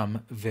visible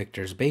from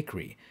Victor's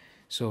Bakery.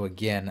 So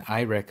again,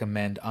 I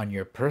recommend on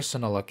your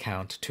personal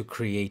account to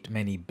create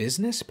many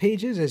business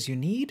pages as you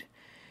need,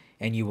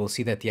 and you will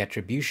see that the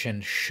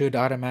attribution should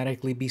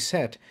automatically be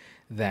set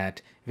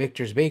that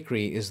Victor's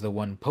Bakery is the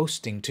one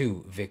posting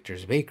to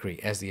Victor's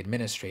Bakery as the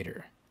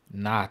administrator,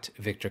 not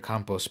Victor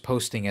Campos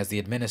posting as the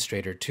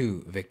administrator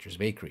to Victor's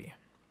Bakery.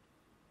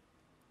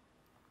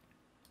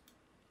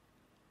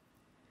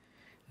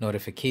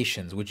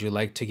 Notifications. Would you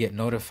like to get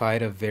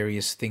notified of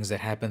various things that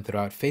happen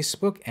throughout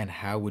Facebook, and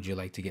how would you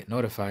like to get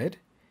notified?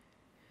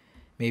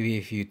 Maybe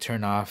if you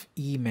turn off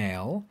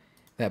email,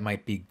 that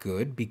might be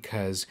good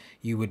because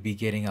you would be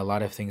getting a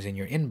lot of things in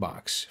your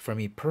inbox. For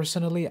me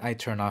personally, I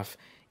turn off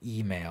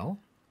email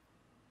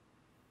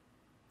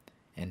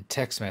and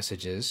text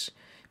messages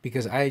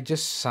because I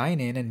just sign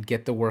in and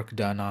get the work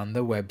done on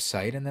the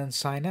website and then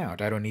sign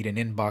out. I don't need an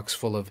inbox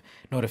full of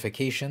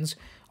notifications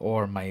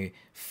or my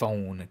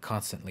phone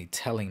constantly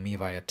telling me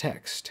via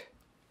text.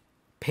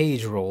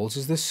 Page roles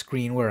is the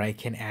screen where I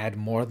can add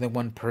more than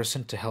one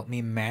person to help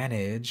me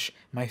manage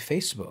my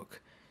Facebook.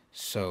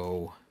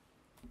 So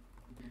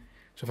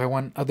if I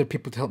want other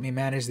people to help me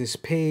manage this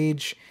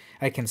page,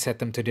 I can set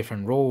them to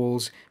different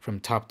roles. From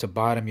top to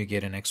bottom, you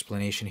get an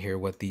explanation here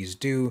what these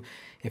do.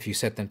 If you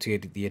set them to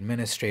the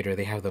administrator,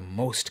 they have the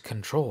most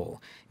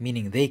control,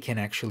 meaning they can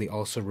actually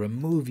also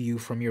remove you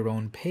from your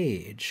own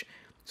page.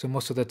 So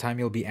most of the time,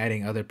 you'll be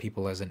adding other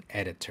people as an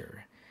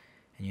editor,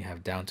 and you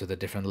have down to the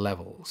different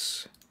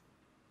levels.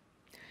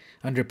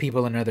 Under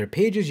people and other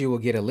pages, you will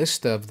get a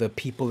list of the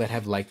people that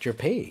have liked your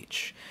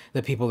page,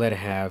 the people that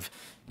have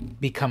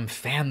become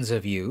fans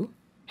of you,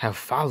 have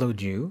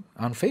followed you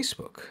on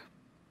Facebook.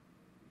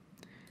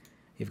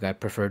 You've got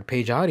preferred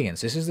page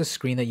audience. This is the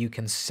screen that you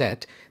can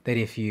set that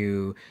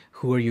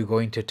who are you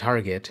going to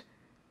target,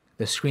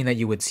 the screen that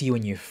you would see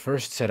when you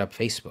first set up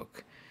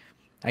Facebook.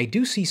 I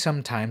do see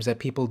sometimes that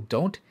people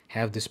don't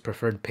have this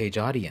preferred page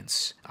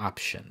audience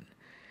option,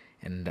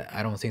 and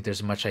I don't think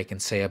there's much I can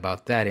say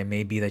about that. It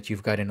may be that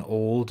you've got an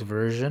old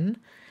version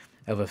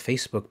of a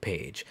Facebook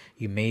page.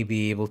 You may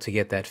be able to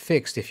get that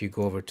fixed if you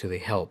go over to the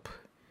help,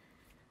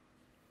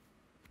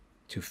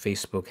 to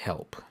Facebook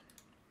help.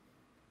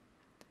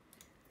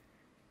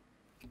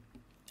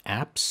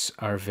 Apps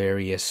are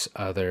various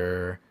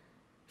other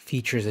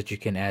features that you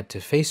can add to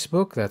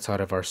Facebook. That's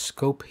out of our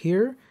scope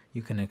here.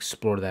 You can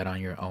explore that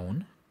on your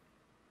own.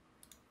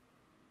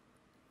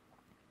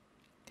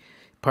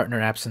 Partner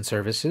apps and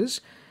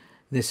services.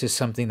 This is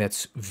something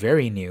that's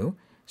very new,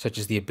 such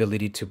as the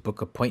ability to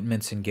book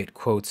appointments and get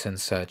quotes and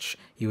such.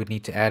 You would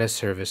need to add a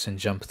service and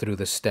jump through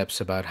the steps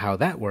about how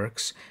that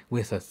works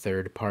with a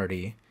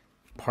third-party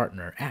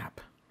partner app.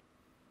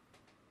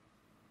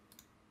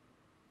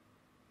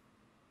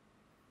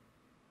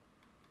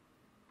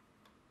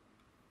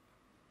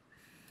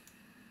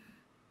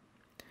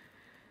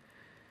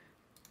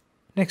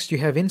 Next, you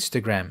have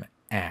Instagram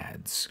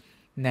ads.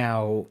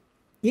 Now,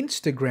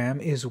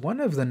 Instagram is one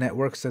of the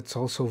networks that's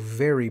also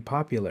very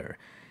popular.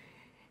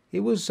 It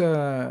was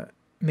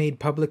made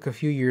public a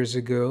few years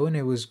ago, and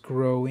it was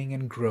growing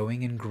and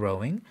growing and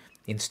growing.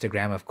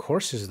 Instagram, of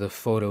course, is the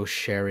photo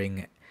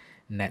sharing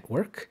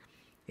network.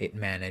 It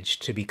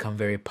managed to become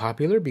very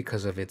popular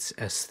because of its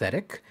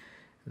aesthetic,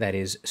 that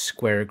is,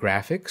 square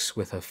graphics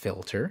with a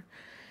filter.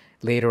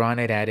 Later on,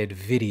 it added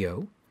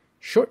video,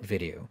 short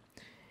video,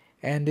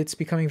 and it's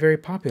becoming very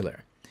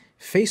popular.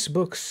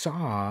 Facebook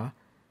saw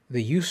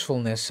the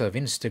usefulness of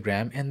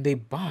Instagram, and they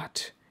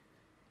bought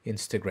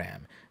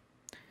Instagram.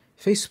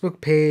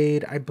 Facebook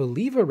paid, I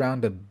believe,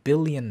 around $1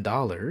 billion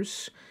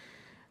to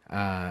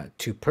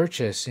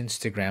purchase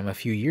Instagram a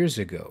few years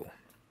ago.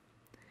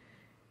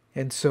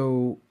 And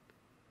so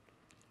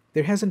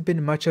there hasn't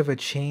been much of a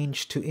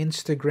change to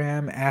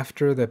Instagram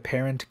after the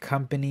parent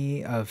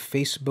company of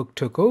Facebook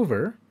took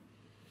over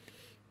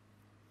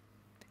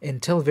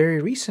until very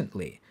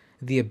recently.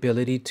 The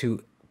ability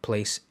to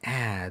place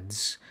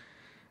ads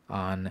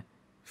on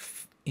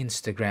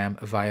Instagram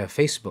via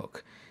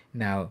Facebook.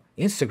 Now,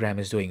 Instagram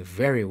is doing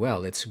very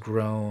well. It's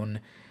grown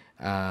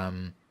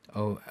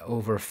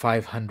over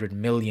 500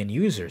 million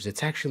users.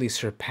 It's actually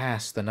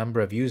surpassed the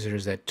number of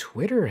users that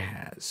Twitter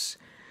has.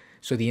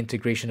 So the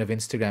integration of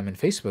Instagram and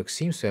Facebook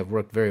seems to have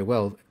worked very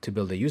well to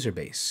build a user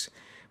base.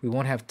 We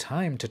won't have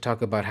time to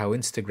talk about how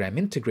Instagram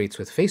integrates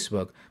with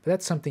Facebook, but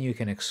that's something you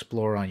can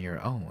explore on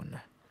your own.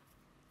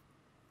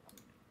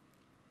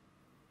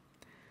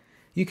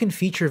 You can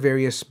feature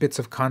various bits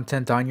of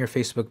content on your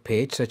Facebook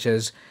page, such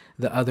as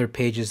the other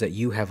pages that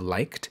you have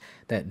liked,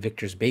 that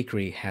Victor's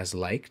Bakery has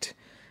liked,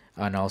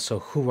 and also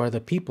who are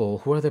the people,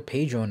 who are the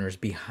page owners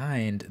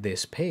behind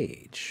this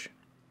page.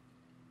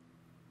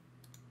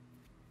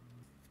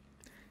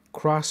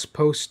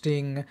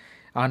 Cross-posting,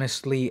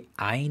 honestly,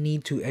 I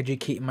need to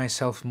educate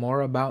myself more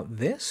about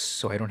this,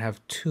 so I don't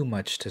have too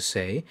much to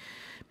say,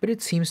 but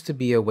it seems to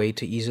be a way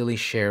to easily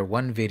share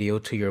one video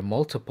to your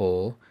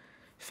multiple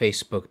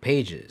Facebook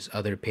pages,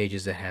 other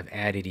pages that have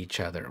added each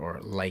other or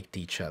liked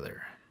each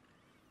other.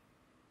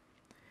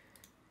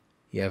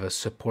 You have a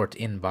support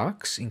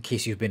inbox in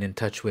case you've been in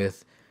touch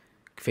with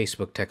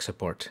Facebook tech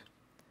support.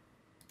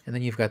 And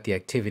then you've got the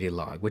activity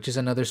log, which is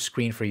another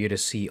screen for you to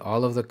see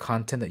all of the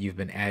content that you've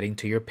been adding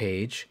to your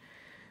page,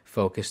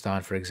 focused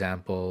on, for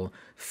example,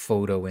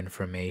 photo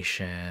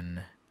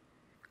information,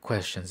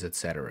 questions,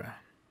 etc.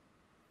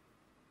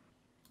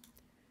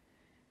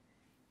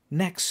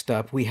 Next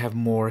up, we have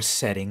more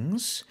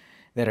settings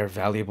that are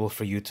valuable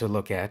for you to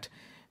look at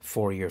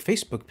for your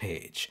Facebook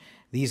page.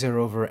 These are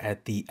over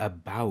at the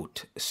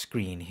About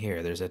screen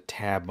here. There's a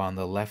tab on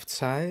the left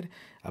side,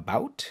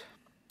 About.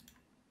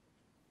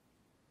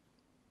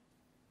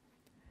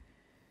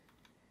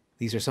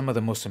 These are some of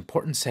the most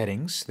important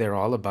settings. They're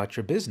all about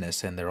your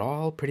business, and they're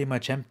all pretty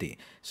much empty.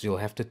 So you'll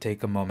have to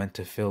take a moment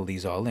to fill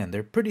these all in.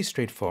 They're pretty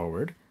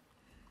straightforward.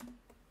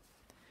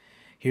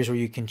 Here's where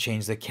you can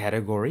change the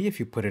category if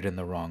you put it in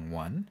the wrong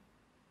one.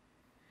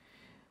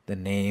 The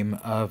name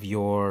of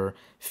your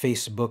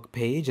Facebook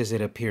page as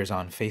it appears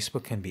on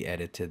Facebook can be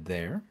edited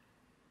there.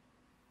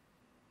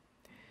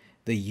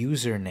 The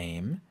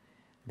username,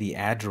 the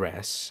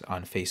address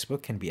on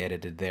Facebook can be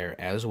edited there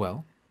as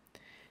well.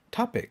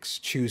 Topics,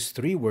 choose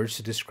 3 words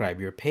to describe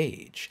your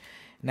page.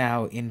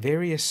 Now, in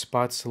various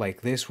spots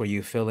like this where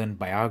you fill in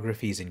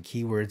biographies and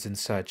keywords and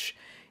such,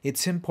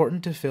 it's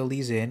important to fill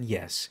these in,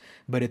 yes,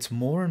 but it's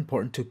more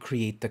important to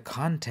create the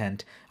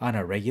content on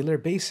a regular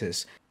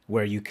basis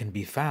where you can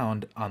be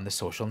found on the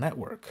social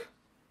network.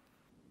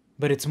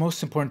 But it's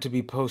most important to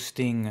be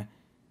posting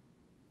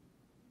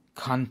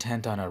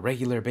content on a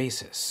regular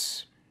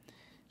basis.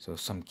 So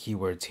some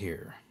keywords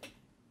here.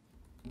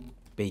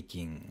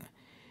 Baking.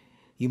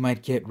 You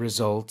might get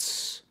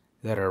results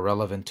that are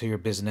relevant to your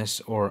business,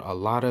 or a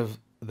lot of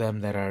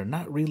them that are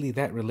not really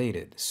that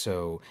related.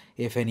 So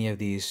if any of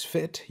these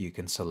fit, you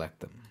can select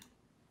them.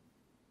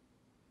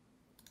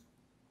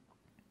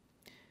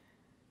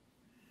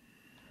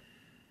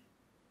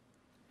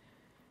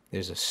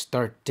 There's a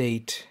start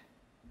date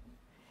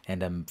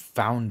and a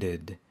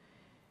founded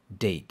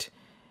date.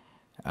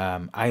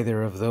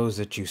 Either of those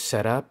that you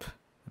set up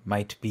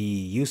might be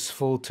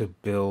useful to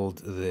build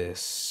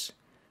this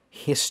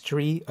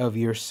history of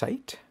your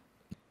site.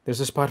 There's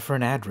a spot for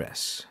an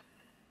address.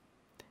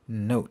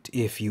 Note,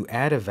 if you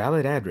add a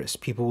valid address,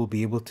 people will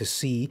be able to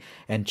see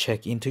and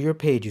check into your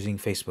page using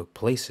Facebook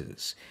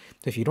Places.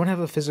 If you don't have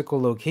a physical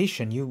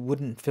location, you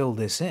wouldn't fill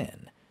this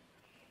in.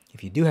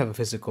 If you do have a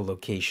physical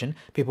location,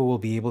 people will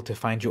be able to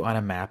find you on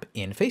a map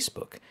in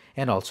Facebook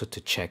and also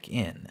to check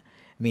in,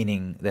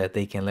 meaning that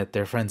they can let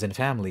their friends and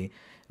family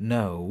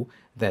know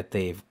that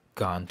they've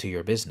gone to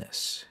your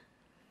business.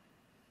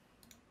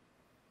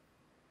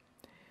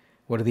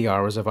 What are the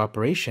hours of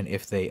operation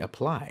if they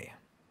apply?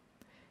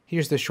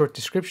 Here's the short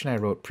description I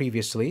wrote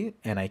previously,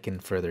 and I can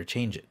further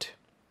change it.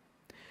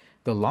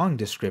 The long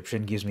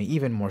description gives me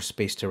even more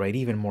space to write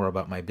even more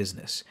about my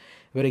business.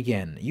 But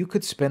again, you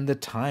could spend the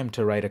time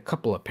to write a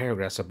couple of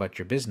paragraphs about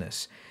your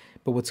business.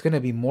 But what's going to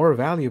be more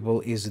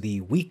valuable is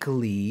the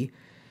weekly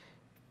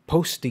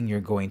posting you're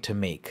going to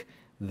make,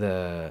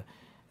 the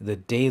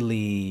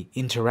daily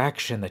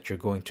interaction that you're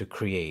going to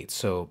create.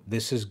 So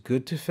this is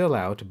good to fill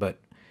out, but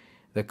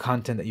the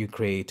content that you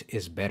create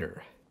is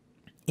better.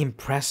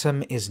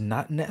 Impressum is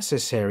not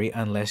necessary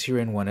unless you're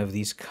in one of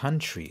these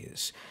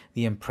countries.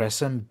 The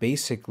impressum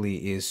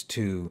basically is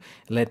to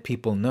let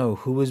people know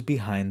who is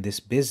behind this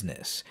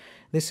business.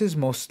 This is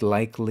most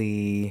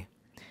likely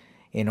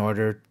in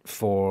order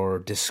for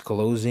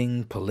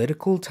disclosing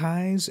political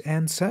ties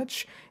and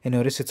such. And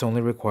notice it's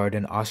only required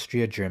in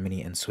Austria,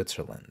 Germany, and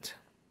Switzerland.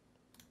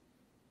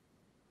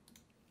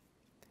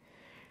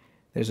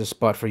 There's a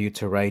spot for you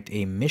to write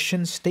a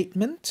mission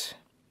statement.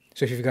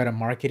 So if you've got a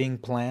marketing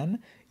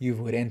plan, you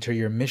would enter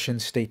your mission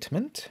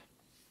statement.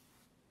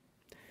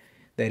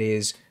 That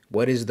is,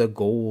 what is the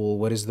goal?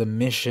 What is the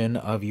mission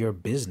of your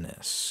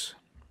business?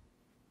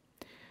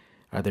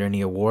 Are there any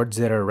awards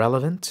that are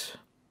relevant?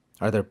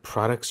 Are there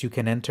products you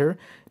can enter?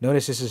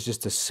 Notice this is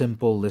just a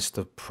simple list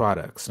of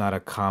products, not a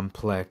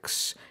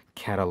complex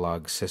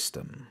catalog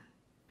system.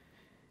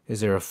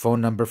 Is there a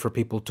phone number for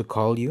people to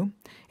call you?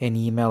 An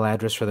email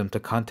address for them to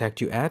contact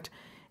you at?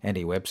 And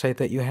a website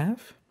that you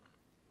have?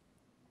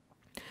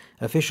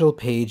 Official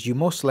page, you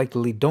most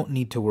likely don't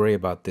need to worry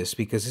about this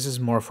because this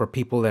is more for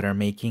people that are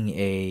making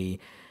a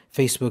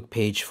Facebook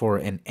page for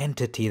an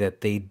entity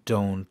that they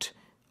don't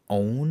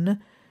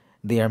own.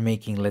 they are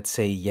making, let's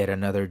say, yet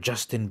another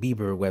Justin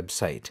Bieber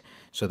website.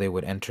 So they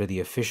would enter the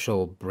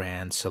official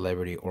brand,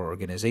 celebrity, or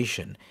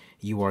organization.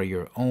 You are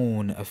your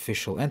own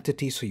official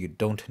entity, so you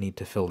don't need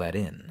to fill that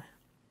in.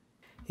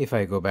 If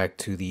I go back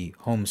to the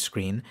home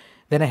screen,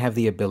 then I have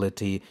the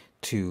ability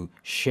to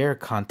share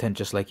content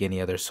just like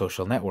any other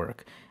social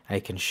network.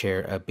 I can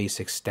share a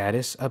basic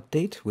status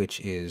update, which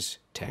is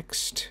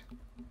text.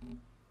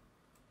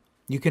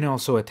 You can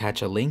also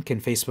attach a link,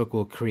 and Facebook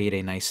will create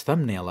a nice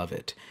thumbnail of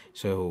it.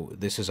 So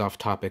this is off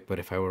topic, but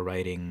if I were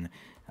writing,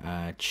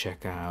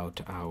 check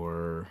out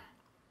our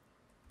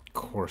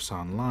course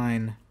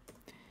online,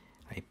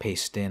 I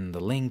paste in the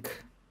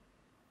link.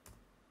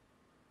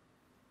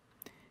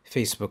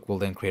 Facebook will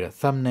then create a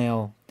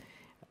thumbnail,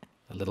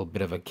 a little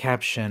bit of a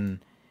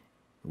caption,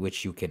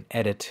 which you can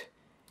edit,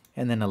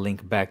 and then a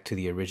link back to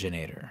the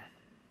originator.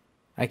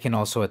 I can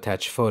also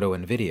attach photo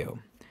and video.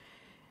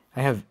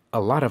 I have a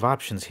lot of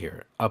options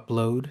here.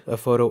 Upload a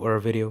photo or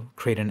a video,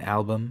 create an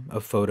album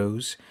of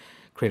photos,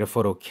 create a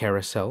photo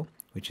carousel,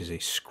 which is a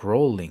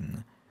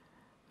scrolling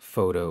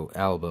photo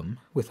album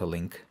with a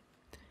link,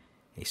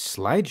 a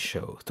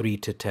slideshow, 3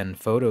 to 10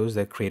 photos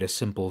that create a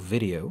simple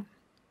video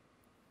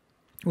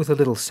with a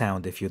little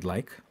sound if you'd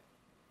like,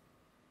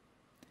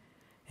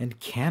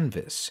 and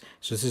Canvas.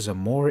 So this is a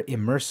more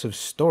immersive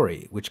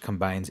story which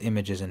combines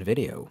images and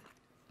video.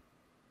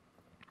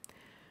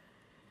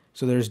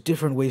 So there's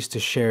different ways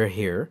to share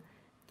here.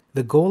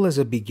 The goal as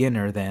a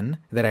beginner then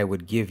that I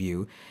would give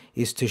you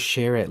is to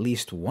share at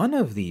least one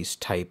of these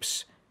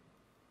types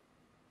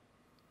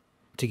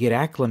to get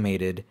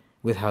acclimated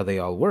with how they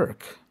all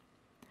work.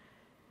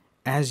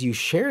 As you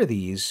share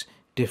these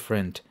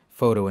different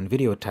photo and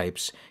video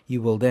types,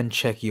 you will then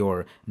check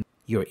your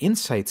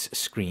insights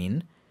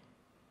screen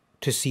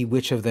to see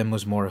which of them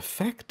was more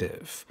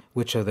effective,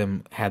 which of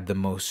them had the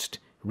most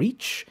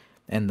reach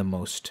and the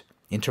most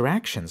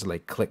interactions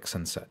like clicks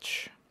and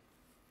such.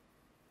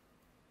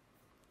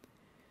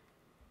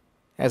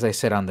 As I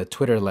said on the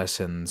Twitter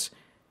lessons,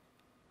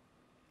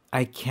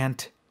 I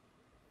can't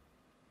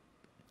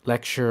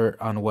lecture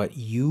on what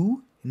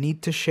you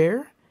need to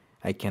share.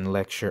 I can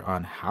lecture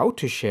on how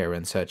to share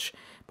and such,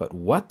 but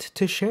what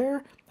to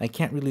share, I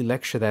can't really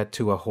lecture that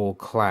to a whole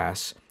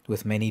class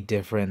with many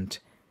different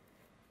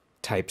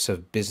types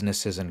of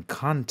businesses and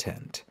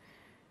content.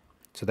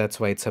 So that's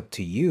why it's up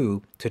to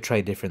you to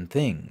try different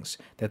things.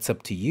 That's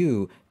up to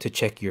you to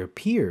check your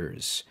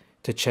peers,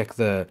 to check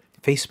the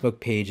Facebook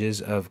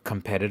pages of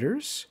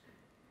competitors,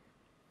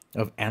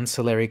 of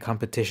ancillary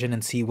competition,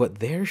 and see what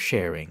they're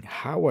sharing.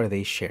 How are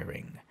they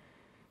sharing?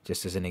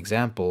 Just as an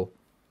example,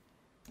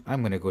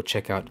 I'm going to go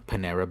check out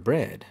Panera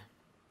Bread.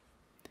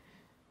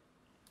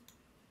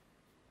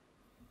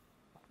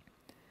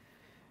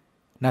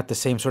 Not the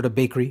same sort of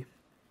bakery,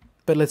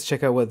 but let's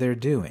check out what they're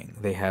doing.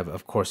 They have,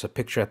 of course, a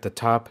picture at the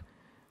top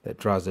that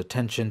draws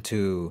attention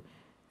to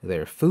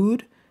their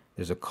food.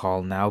 There's a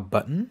call now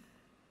button.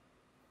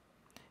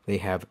 They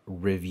have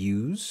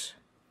reviews.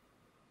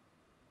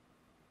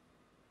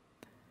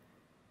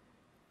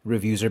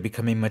 Reviews are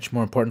becoming much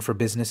more important for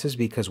businesses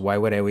because why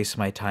would I waste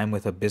my time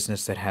with a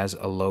business that has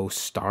a low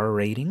star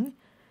rating?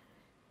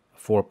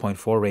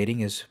 4.4 rating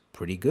is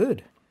pretty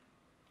good.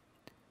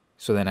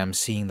 So then I'm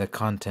seeing the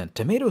content.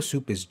 Tomato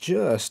soup is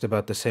just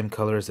about the same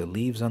color as the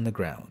leaves on the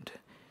ground.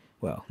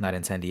 Well, not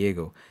in San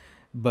Diego.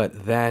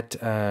 But that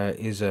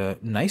is a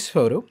nice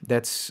photo.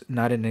 That's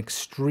not an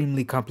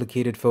extremely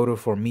complicated photo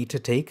for me to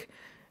take.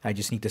 I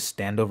just need to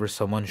stand over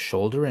someone's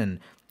shoulder and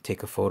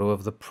take a photo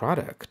of the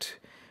product.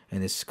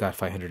 And this got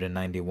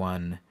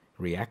 591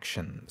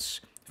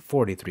 reactions,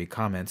 43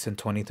 comments, and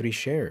 23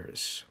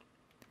 shares.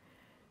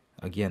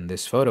 Again,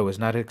 this photo is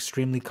not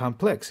extremely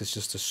complex. It's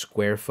just a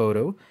square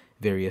photo,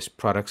 various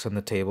products on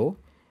the table.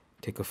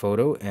 Take a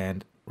photo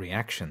and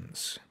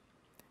reactions.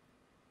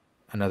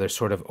 Another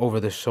sort of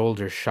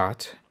over-the-shoulder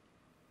shot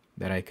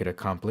that I could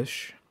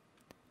accomplish.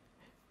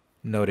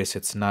 Notice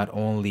it's not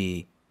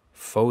only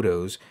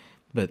photos,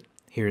 but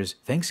here's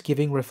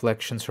Thanksgiving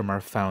reflections from our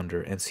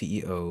founder and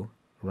CEO,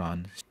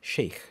 Ron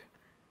Shaich.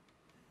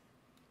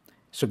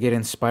 So get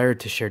inspired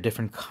to share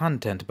different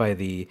content by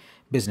the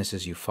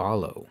businesses you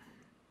follow.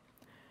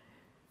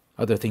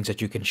 Other things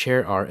that you can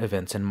share are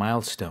events and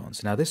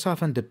milestones. Now, this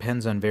often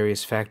depends on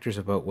various factors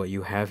about what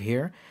you have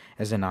here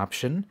as an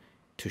option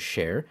to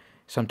share.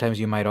 Sometimes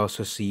you might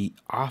also see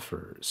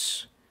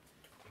offers.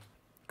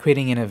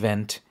 Creating an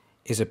event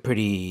is a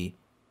pretty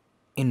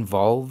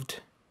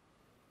involved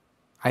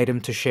item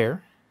to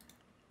share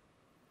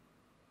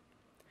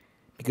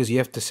because you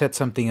have to set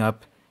something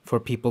up for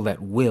people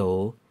that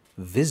will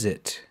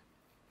visit,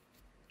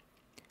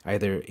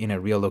 either in a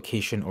real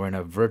location or in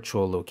a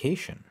virtual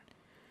location.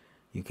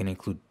 You can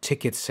include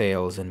ticket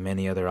sales and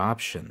many other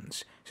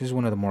options. This is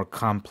one of the more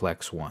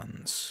complex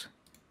ones.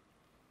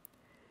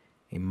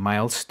 A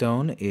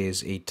milestone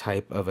is a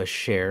type of a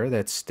share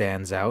that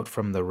stands out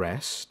from the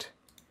rest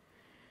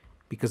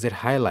because it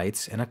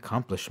highlights an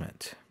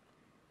accomplishment.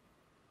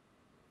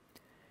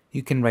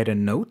 You can write a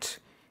note,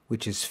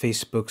 which is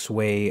Facebook's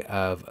way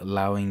of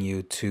allowing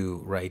you to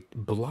write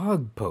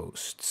blog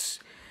posts.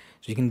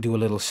 So you can do a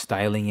little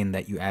styling in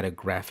that you add a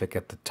graphic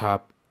at the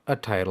top, a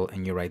title,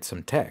 and you write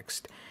some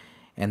text.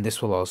 And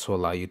this will also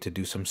allow you to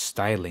do some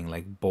styling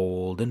like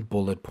bold and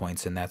bullet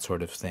points and that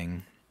sort of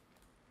thing.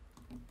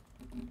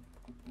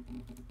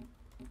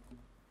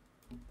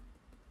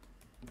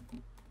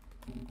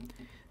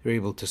 You're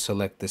able to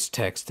select this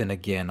text and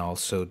again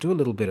also do a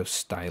little bit of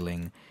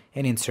styling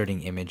and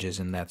inserting images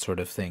and that sort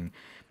of thing.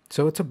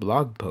 So it's a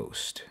blog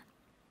post.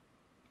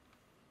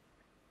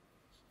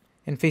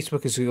 And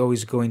Facebook is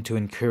always going to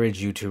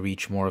encourage you to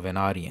reach more of an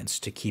audience,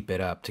 to keep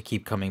it up, to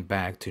keep coming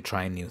back, to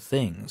try new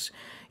things.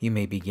 You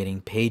may be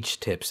getting page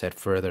tips that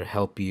further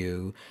help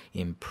you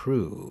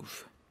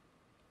improve.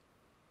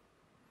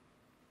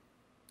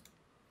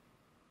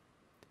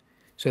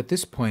 So at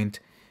this point,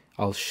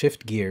 I'll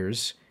shift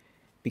gears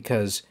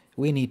because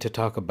we need to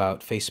talk about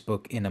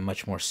Facebook in a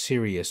much more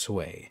serious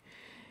way.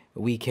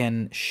 We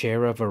can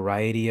share a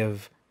variety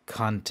of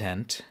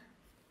content.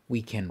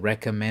 We can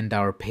recommend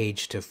our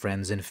page to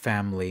friends and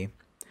family.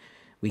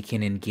 We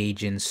can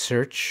engage in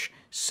search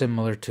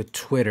similar to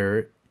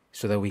Twitter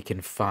so that we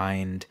can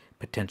find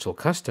potential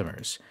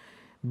customers.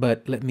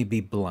 But let me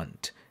be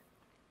blunt.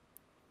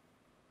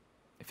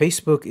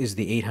 Facebook is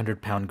the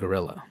 800-pound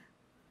gorilla.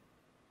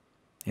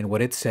 And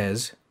what it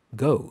says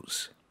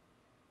goes.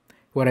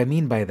 What I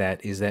mean by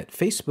that is that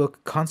Facebook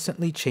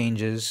constantly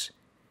changes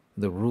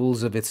the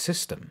rules of its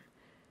system.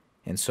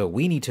 And so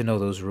we need to know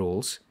those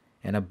rules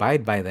and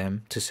abide by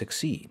them to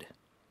succeed.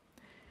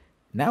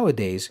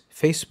 Nowadays,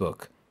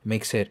 Facebook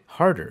makes it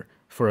harder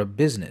for a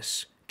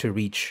business to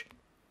reach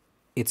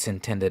its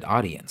intended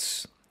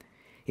audience.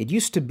 It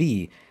used to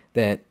be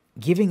that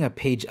giving a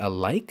page a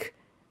like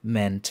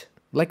meant,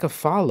 like a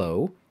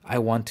follow, I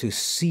want to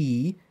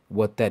see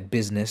what that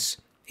business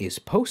is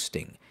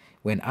posting.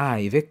 When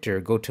I,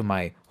 Victor, go to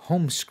my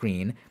home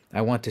screen,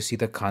 I want to see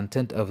the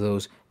content of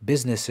those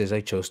businesses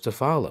I chose to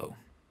follow.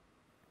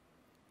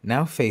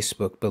 Now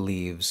Facebook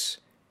believes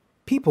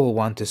people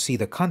want to see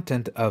the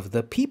content of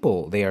the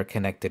people they are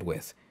connected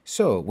with.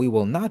 So we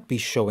will not be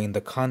showing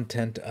the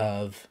content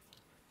of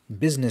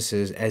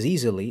businesses as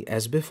easily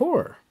as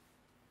before.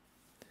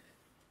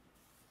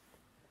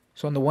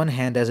 So on the one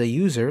hand, as a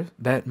user,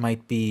 that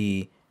might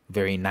be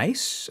very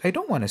nice. I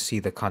don't want to see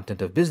the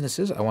content of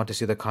businesses. I want to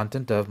see the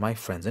content of my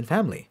friends and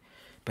family.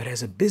 But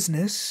as a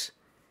business,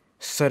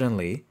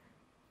 suddenly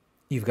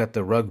you've got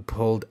the rug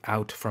pulled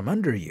out from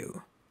under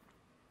you.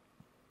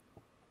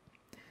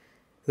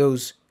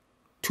 Those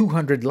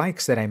 200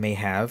 likes that I may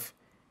have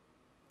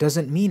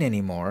doesn't mean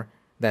anymore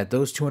that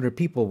those 200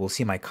 people will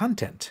see my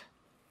content.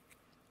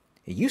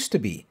 It used to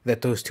be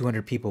that those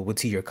 200 people would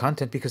see your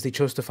content because they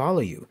chose to follow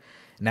you.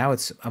 Now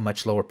it's a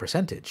much lower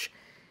percentage.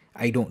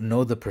 I don't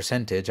know the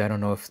percentage. I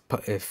don't know if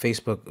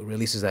Facebook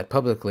releases that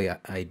publicly.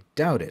 I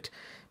doubt it.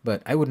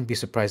 But I wouldn't be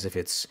surprised if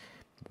it's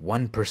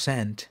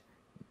 1%,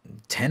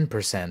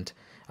 10%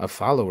 of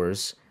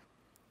followers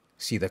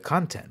see the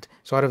content.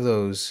 So out of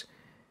those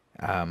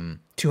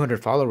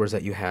 200 followers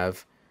that you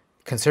have,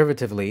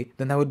 conservatively,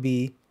 then that would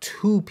be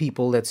 2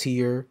 people that see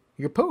your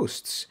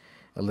posts.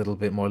 A little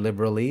bit more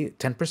liberally,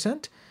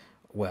 10%?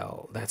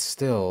 Well, that's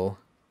still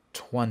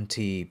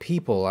 20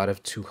 people out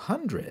of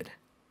 200.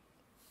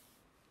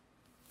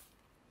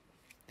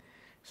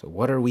 So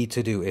what are we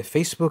to do? If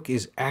Facebook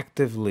is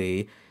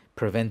actively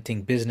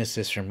preventing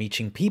businesses from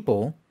reaching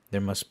people,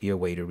 there must be a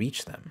way to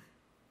reach them.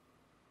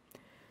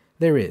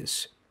 There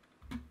is.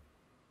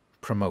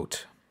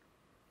 Promote.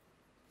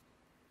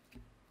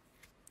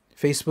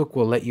 Facebook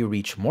will let you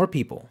reach more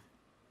people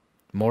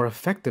more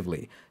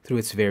effectively through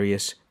its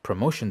various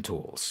promotion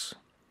tools.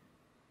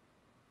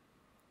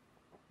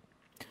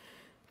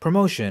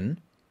 Promotion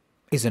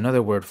is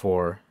another word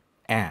for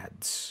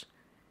ads.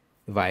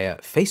 Via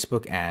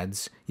Facebook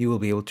ads, you will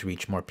be able to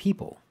reach more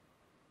people.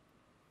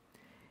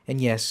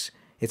 And yes,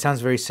 it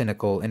sounds very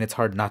cynical and it's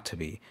hard not to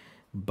be,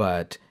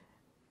 but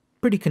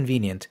pretty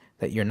convenient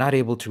that you're not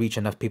able to reach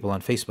enough people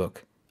on Facebook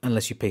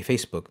unless you pay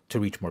Facebook to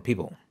reach more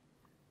people.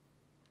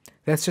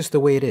 That's just the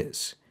way it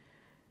is.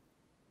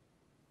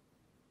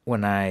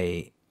 When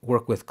I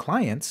work with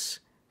clients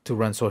to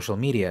run social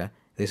media,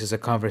 this is a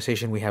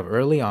conversation we have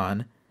early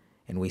on,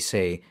 and we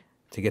say,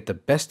 to get the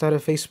best out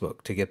of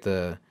Facebook, to get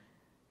the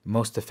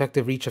most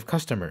effective reach of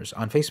customers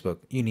on Facebook,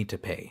 you need to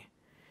pay.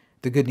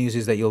 The good news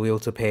is that you'll be able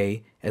to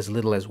pay as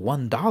little as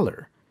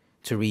 $1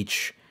 to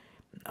reach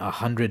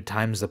 100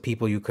 times the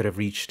people you could have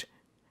reached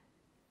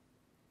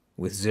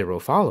with 0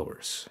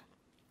 followers.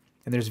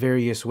 And there's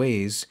various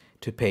ways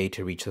to pay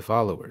to reach the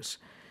followers.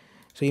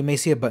 So you may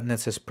see a button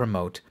that says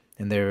promote,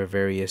 and there are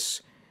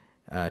various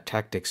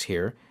tactics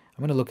here.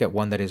 I'm going to look at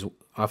one that is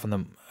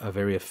often a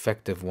very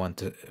effective one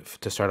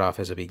to start off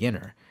as a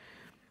beginner.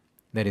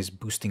 That is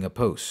boosting a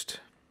post.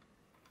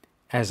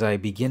 As I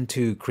begin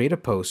to create a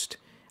post,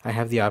 I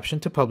have the option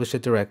to publish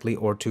it directly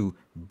or to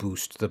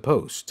boost the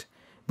post.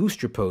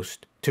 Boost your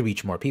post to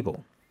reach more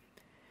people.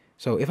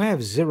 So if I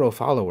have 0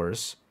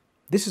 followers,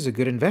 this is a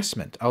good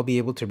investment. I'll be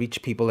able to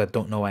reach people that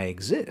don't know I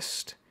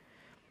exist.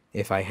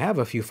 If I have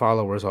a few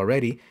followers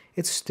already,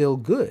 it's still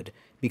good,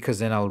 because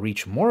then I'll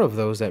reach more of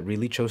those that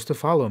really chose to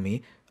follow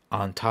me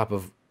on top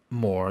of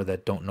more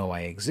that don't know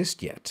I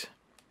exist yet.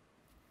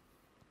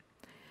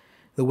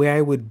 The way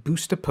I would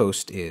boost a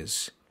post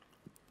is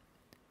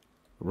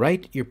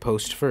write your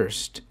post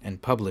first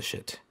and publish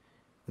it,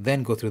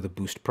 then go through the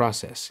boost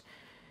process.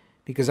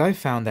 Because I've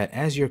found that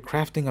as you're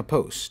crafting a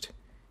post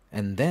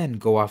and then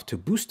go off to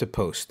boost a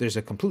post, there's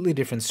a completely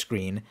different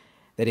screen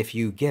that if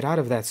you get out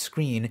of that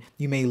screen,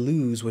 you may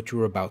lose what you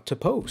were about to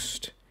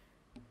post.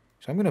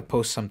 So I'm going to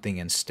post something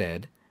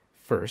instead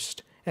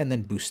first and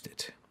then boost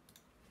it.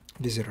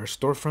 Visit our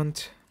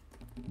storefront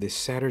this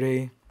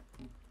Saturday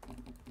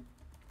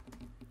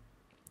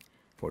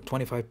for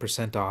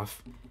 25%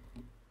 off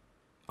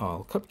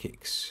all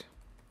cupcakes.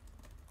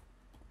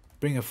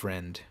 Bring a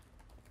friend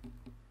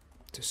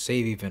to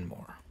save even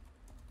more.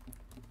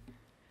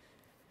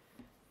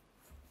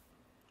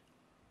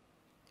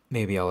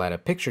 Maybe I'll add a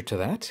picture to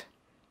that.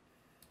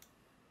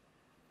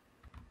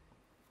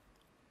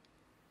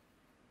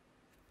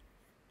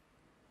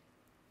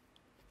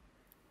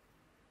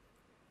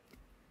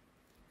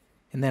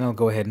 And then I'll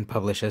go ahead and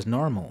publish as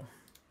normal.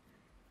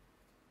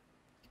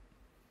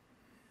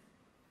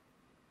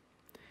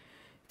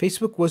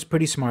 Facebook was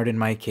pretty smart in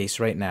my case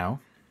right now,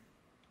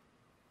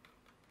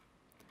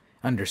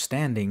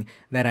 understanding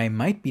that I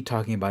might be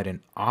talking about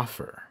an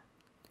offer.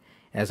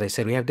 As I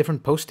said, we have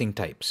different posting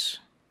types.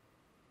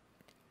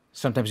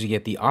 Sometimes you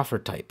get the offer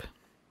type.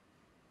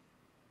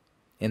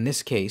 In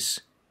this case,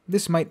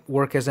 this might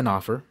work as an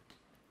offer.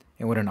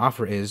 And what an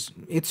offer is,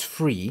 it's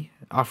free.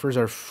 Offers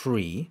are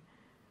free.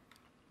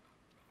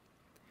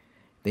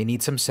 They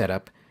need some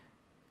setup,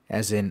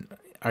 as in,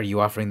 are you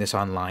offering this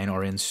online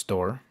or in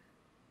store?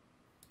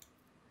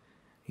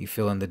 You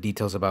fill in the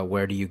details about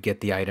where do you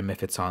get the item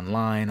if it's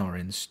online or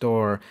in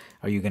store.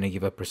 Are you going to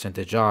give a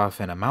percentage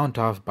off, an amount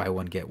off, buy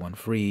one, get one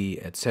free,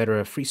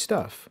 etc. Free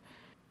stuff.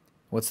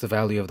 What's the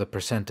value of the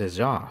percentage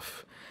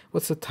off?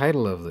 What's the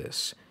title of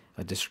this?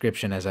 A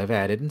description as I've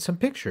added and some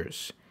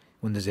pictures.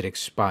 When does it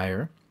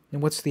expire?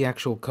 And what's the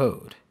actual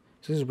code?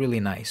 So this is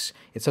really nice.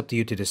 It's up to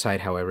you to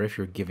decide, however, if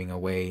you're giving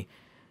away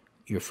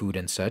your food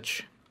and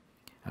such.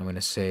 I'm going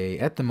to say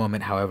at the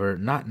moment, however,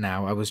 not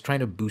now. I was trying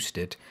to boost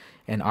it,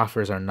 and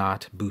offers are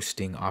not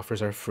boosting. Offers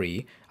are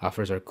free.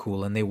 Offers are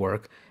cool and they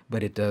work,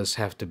 but it does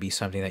have to be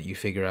something that you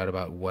figure out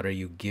about what are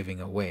you giving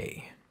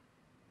away.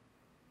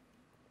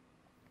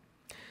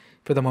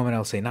 For the moment,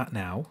 I'll say not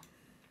now.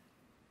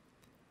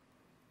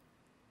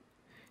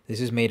 This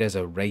is made as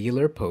a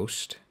regular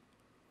post,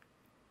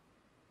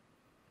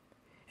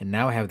 and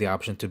now I have the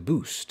option to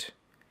boost.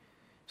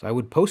 So I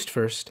would post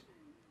first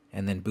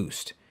and then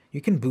boost.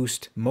 You can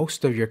boost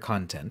most of your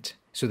content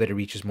so that it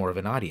reaches more of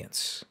an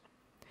audience.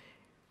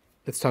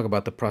 Let's talk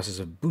about the process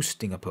of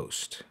boosting a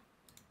post.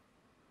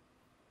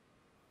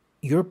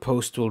 Your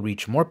post will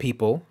reach more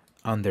people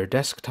on their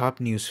desktop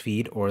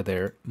newsfeed or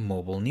their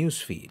mobile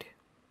newsfeed.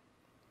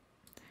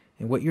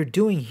 And what you're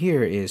doing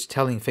here is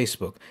telling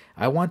Facebook,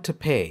 I want to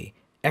pay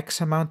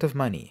X amount of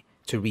money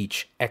to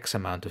reach X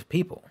amount of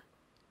people.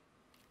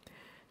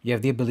 You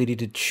have the ability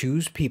to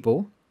choose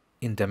people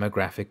in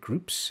demographic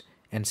groups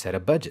and set a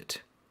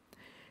budget.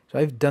 So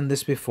I've done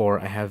this before.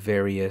 I have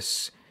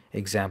various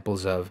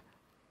examples of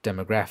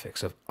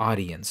demographics, of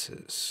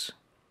audiences.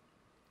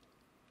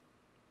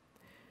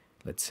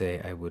 Let's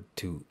say I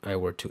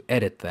were to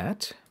edit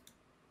that.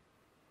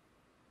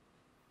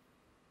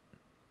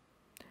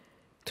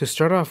 To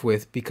start off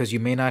with, because you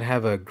may not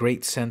have a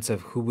great sense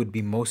of who would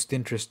be most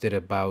interested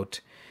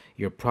about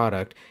your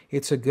product,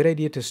 it's a good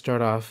idea to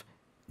start off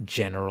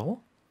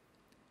general,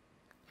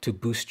 to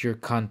boost your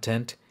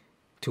content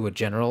to a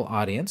general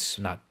audience,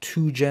 not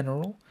too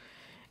general.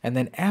 And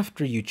then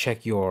after you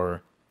check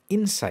your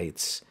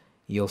insights,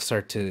 you'll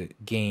start to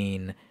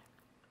gain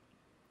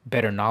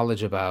better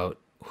knowledge about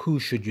who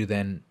should you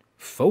then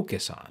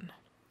focus on.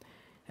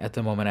 At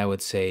the moment, I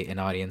would say an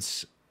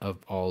audience of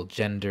all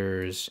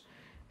genders,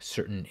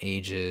 certain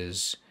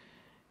ages,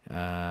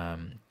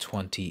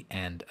 20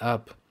 and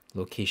up,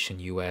 location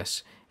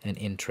US, and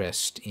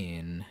interest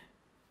in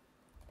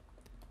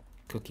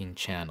cooking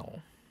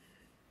channel.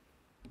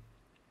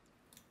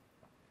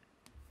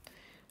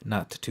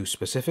 Not too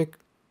specific.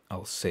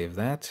 I'll save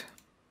that.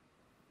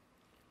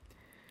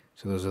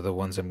 So those are the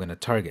ones I'm going to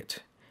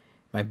target.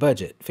 My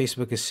budget,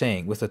 Facebook is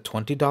saying, with a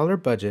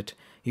 $20 budget,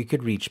 you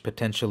could reach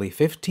potentially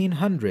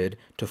 1,500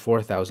 to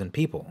 4,000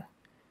 people.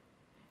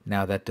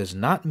 Now, that does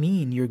not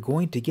mean you're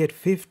going to get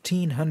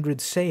 1,500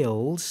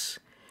 sales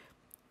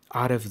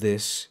out of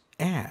this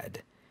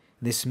ad.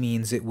 This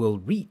means it will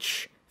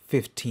reach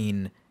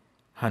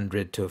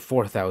 1,500 to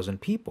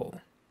 4,000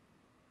 people.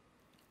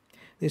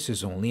 This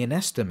is only an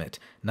estimate.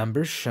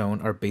 Numbers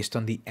shown are based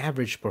on the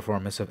average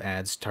performance of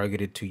ads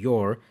targeted to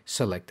your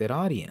selected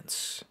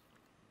audience.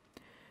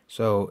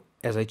 So,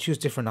 as I choose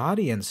different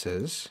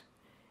audiences,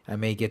 I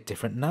may get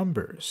different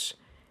numbers.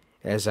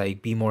 As I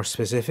be more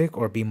specific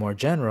or be more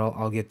general,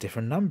 I'll get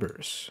different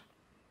numbers.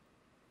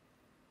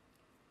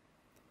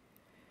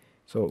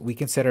 So we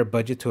can set our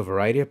budget to a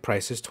variety of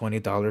prices,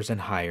 $20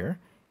 and higher.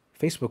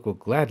 Facebook will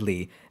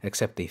gladly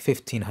accept a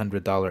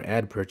 $1,500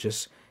 ad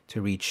purchase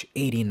to reach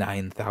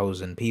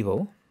 89,000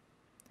 people.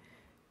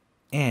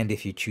 And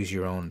if you choose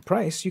your own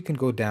price, you can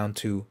go down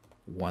to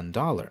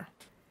 $1.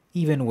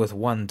 Even with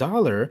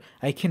 $1,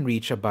 I can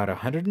reach about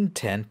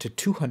 110 to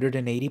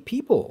 280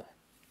 people.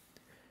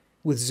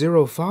 With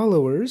 0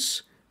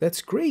 followers,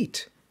 that's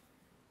great.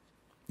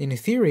 In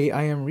theory,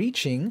 I am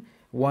reaching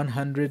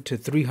 100 to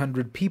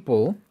 300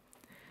 people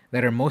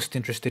that are most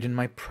interested in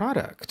my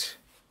product.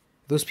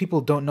 Those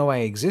people don't know I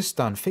exist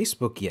on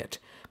Facebook yet,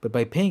 but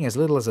by paying as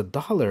little as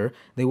 $1,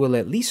 they will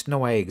at least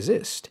know I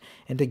exist.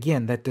 And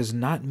again, that does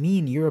not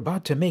mean you're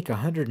about to make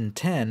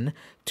 110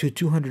 to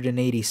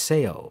 280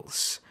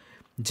 sales.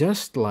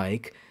 Just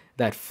like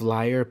that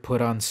flyer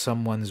put on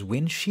someone's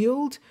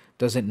windshield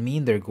doesn't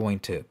mean they're going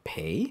to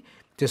pay.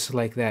 Just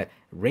like that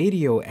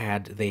radio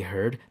ad they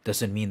heard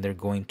doesn't mean they're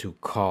going to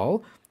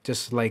call.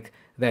 Just like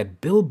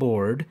that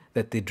billboard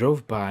that they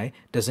drove by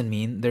doesn't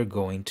mean they're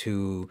going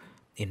to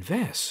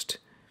invest.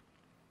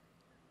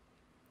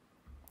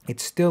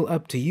 It's still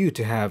up to you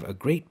to have a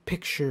great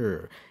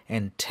picture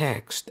and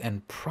text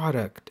and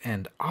product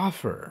and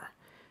offer.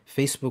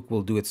 Facebook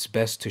will do its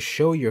best to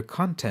show your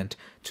content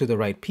to the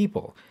right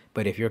people,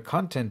 but if your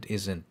content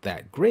isn't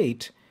that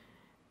great,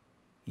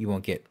 you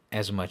won't get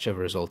as much of a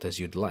result as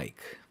you'd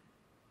like.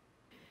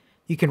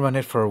 You can run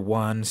it for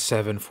 1,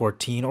 7,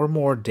 14 or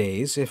more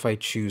days if I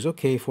choose,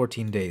 okay,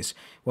 14 days.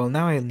 Well,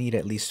 now I need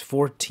at least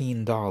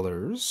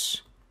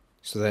 $14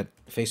 so that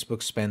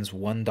Facebook spends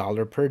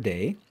 $1 per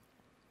day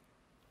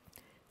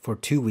for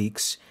 2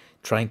 weeks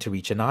trying to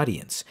reach an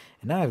audience.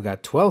 And now I've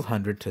got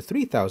 1,200 to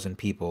 3,000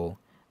 people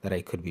that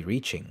I could be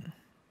reaching.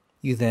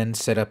 You then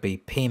set up a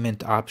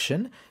payment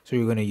option, so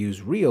you're going to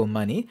use real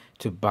money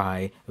to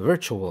buy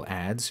virtual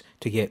ads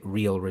to get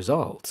real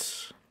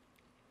results.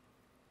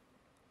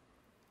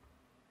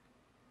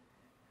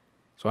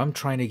 So I'm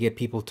trying to get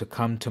people to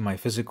come to my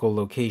physical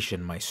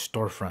location, my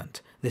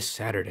storefront, this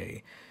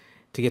Saturday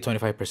to get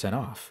 25%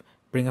 off.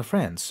 Bring a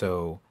friend.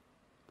 So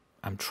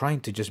I'm trying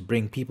to just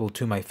bring people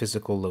to my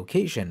physical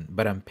location,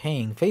 but I'm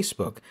paying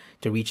Facebook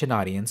to reach an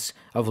audience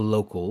of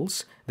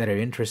locals that are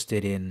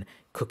interested in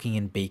cooking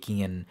and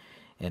baking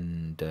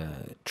and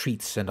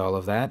treats and all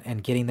of that,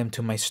 and getting them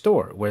to my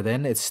store, where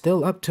then it's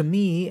still up to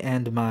me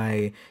and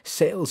my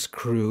sales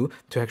crew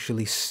to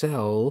actually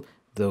sell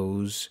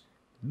those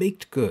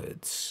baked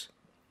goods.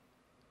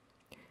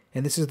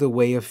 And this is the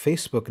way of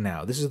Facebook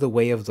now. This is the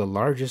way of the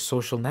largest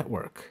social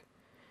network.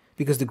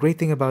 Because the great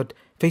thing about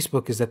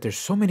Facebook is that there's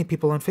so many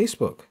people on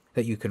Facebook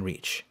that you can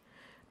reach.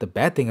 The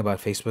bad thing about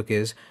Facebook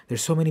is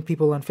there's so many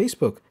people on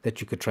Facebook that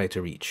you could try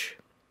to reach.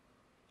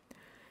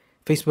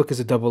 Facebook is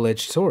a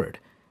double-edged sword.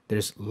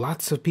 There's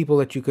lots of people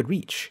that you could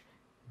reach,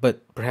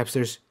 but perhaps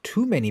there's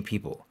too many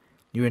people.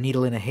 You're a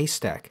needle in a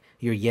haystack.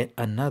 You're yet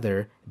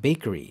another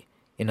bakery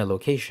in a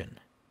location.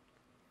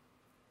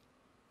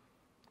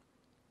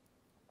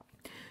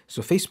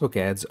 So Facebook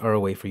ads are a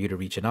way for you to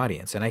reach an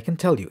audience, and I can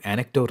tell you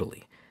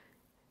anecdotally,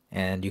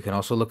 and you can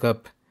also look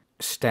up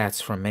stats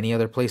from many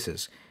other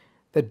places,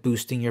 that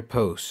boosting your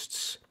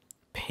posts,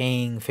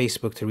 paying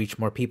Facebook to reach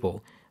more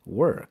people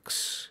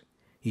works.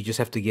 You just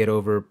have to get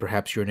over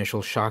perhaps your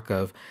initial shock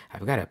of,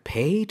 I've got to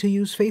pay to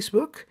use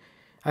Facebook?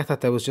 I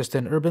thought that was just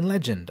an urban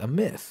legend, a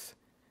myth.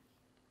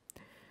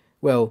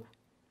 Well,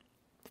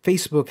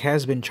 Facebook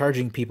has been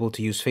charging people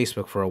to use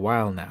Facebook for a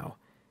while now.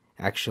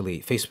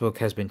 Actually, Facebook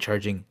has been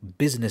charging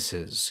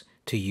businesses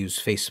to use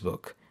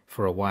Facebook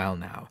for a while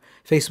now.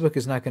 Facebook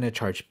is not going to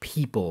charge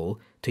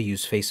people to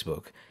use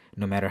Facebook,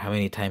 no matter how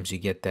many times you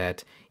get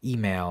that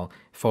email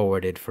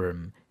forwarded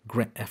from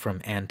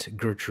Aunt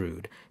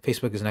Gertrude.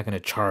 Facebook is not going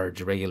to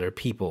charge regular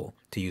people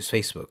to use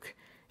Facebook.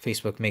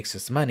 Facebook makes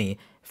its money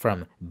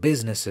from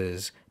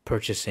businesses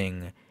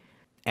purchasing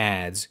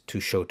ads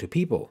to show to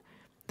people.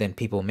 Then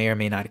people may or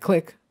may not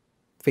click.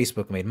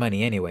 Facebook made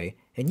money anyway,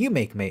 and you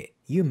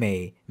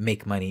may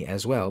make money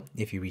as well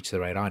if you reach the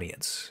right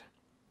audience.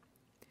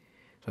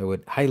 So I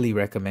would highly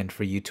recommend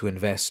for you to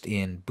invest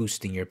in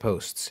boosting your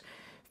posts.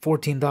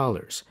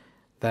 $14.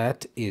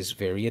 That is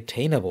very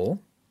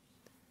attainable.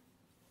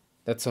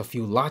 That's a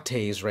few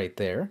lattes right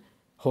there.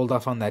 Hold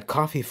off on that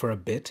coffee for a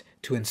bit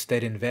to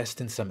instead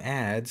invest in some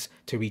ads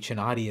to reach an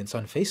audience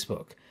on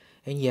Facebook.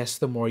 And yes,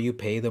 the more you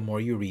pay, the more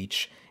you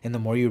reach, and the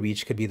more you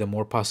reach could be the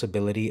more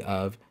possibility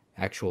of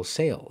actual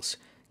sales.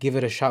 Give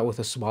it a shot with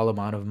a small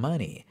amount of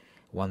money.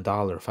 $1,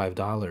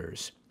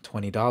 $5,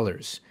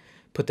 $20.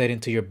 Put that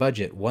into your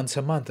budget. Once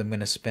a month, I'm going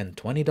to spend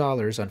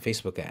 $20 on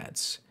Facebook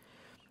ads.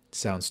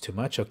 Sounds too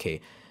much?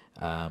 Okay.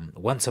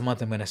 Once a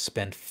month, I'm going to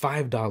spend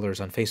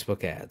 $5 on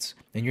Facebook ads.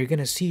 And you're going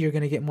to see you're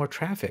going to get more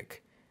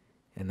traffic.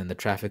 And then the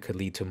traffic could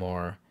lead to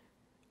more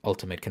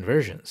ultimate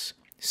conversions,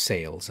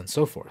 sales, and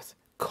so forth,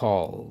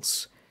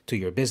 calls to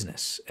your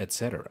business,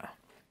 etc.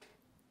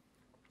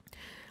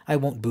 I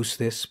won't boost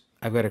this.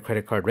 I've got a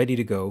credit card ready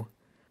to go.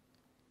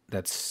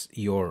 That's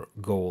your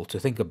goal to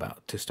think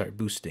about, to start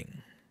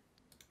boosting.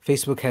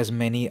 Facebook has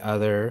many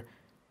other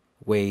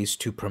ways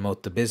to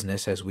promote the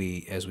business, as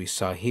we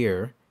saw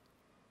here.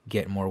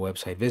 Get more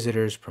website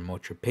visitors,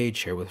 promote your page,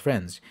 share with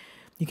friends.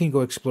 You can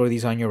go explore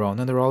these on your own,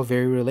 and they're all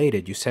very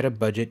related. You set a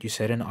budget, you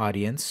set an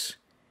audience,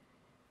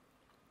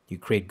 You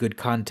create good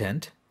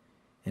content,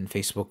 and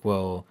Facebook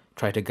will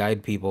try to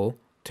guide people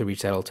to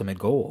reach that ultimate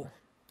goal.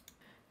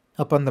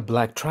 Up on the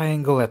black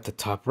triangle at the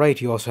top right,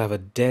 you also have a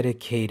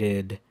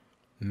dedicated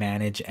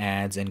Manage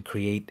Ads and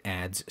Create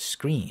Ads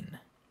screen.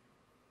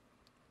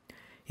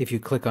 If you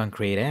click on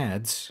Create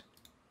Ads,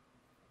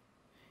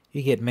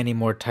 you get many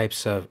more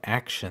types of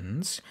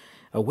actions.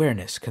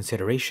 Awareness,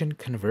 consideration,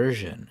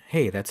 conversion.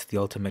 Hey, that's the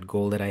ultimate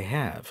goal that I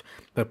have.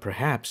 But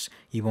perhaps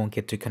you won't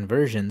get to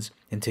conversions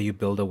until you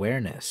build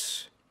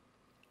awareness.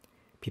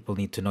 People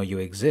need to know you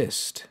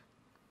exist.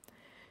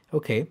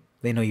 Okay,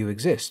 they know you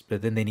exist,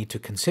 but then they need to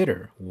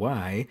consider,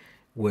 why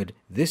would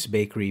this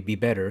bakery be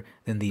better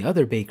than the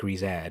other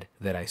bakery's ad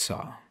that I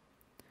saw?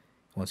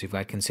 Once you've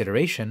got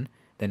consideration,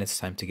 then it's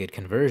time to get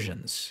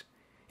conversions.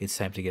 It's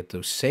time to get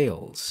those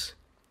sales,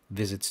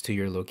 visits to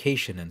your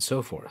location, and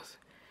so forth.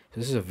 So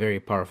this is a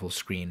very powerful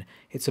screen.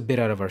 It's a bit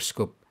out of our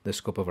scope, the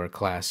scope of our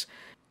class,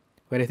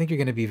 but I think you're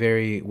going to be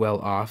very well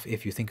off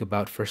if you think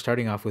about first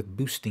starting off with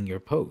boosting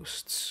your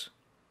posts.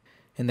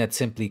 And that's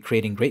simply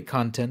creating great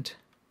content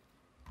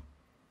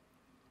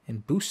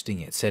and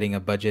boosting it, setting a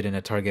budget and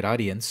a target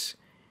audience,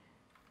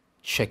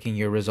 checking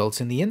your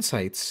results in the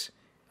insights,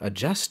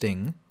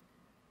 adjusting,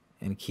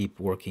 and keep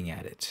working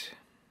at it.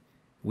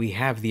 We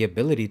have the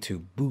ability to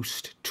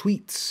boost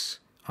tweets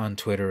on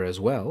Twitter as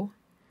well.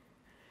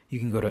 You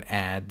can go to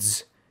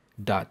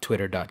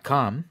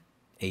ads.twitter.com,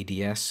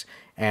 ADS,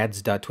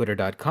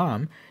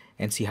 ads.twitter.com,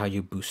 and see how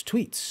you boost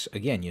tweets.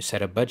 Again, you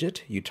set a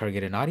budget, you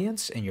target an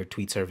audience, and your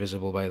tweets are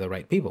visible by the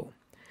right people.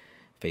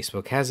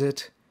 Facebook has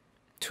it,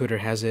 Twitter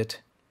has it,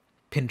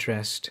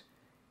 Pinterest,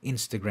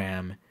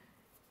 Instagram.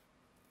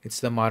 It's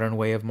the modern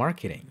way of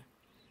marketing.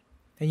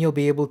 And you'll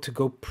be able to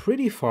go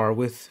pretty far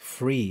with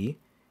free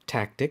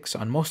tactics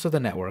on most of the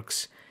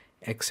networks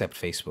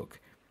except Facebook,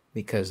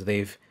 because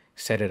they've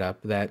set it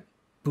up that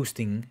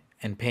boosting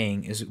and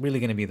paying is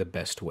really going to be the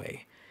best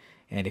way.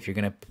 And if you're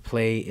going to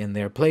play in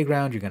their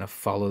playground, you're going to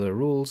follow their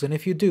rules, and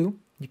if you do,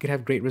 you could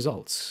have great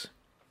results.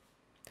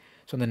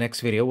 So in the next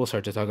video, we'll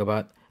start to talk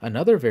about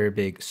another very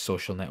big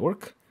social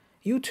network,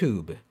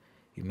 YouTube.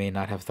 You may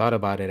not have thought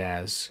about it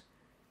as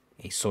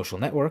a social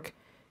network,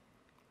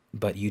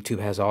 but YouTube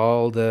has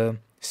all the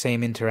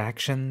same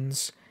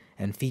interactions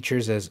and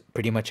features as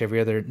pretty much every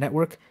other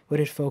network,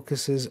 but it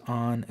focuses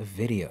on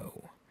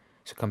video.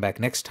 So come back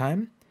next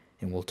time,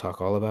 and we'll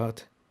talk all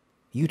about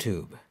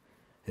YouTube.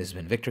 This has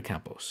been Victor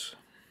Campos.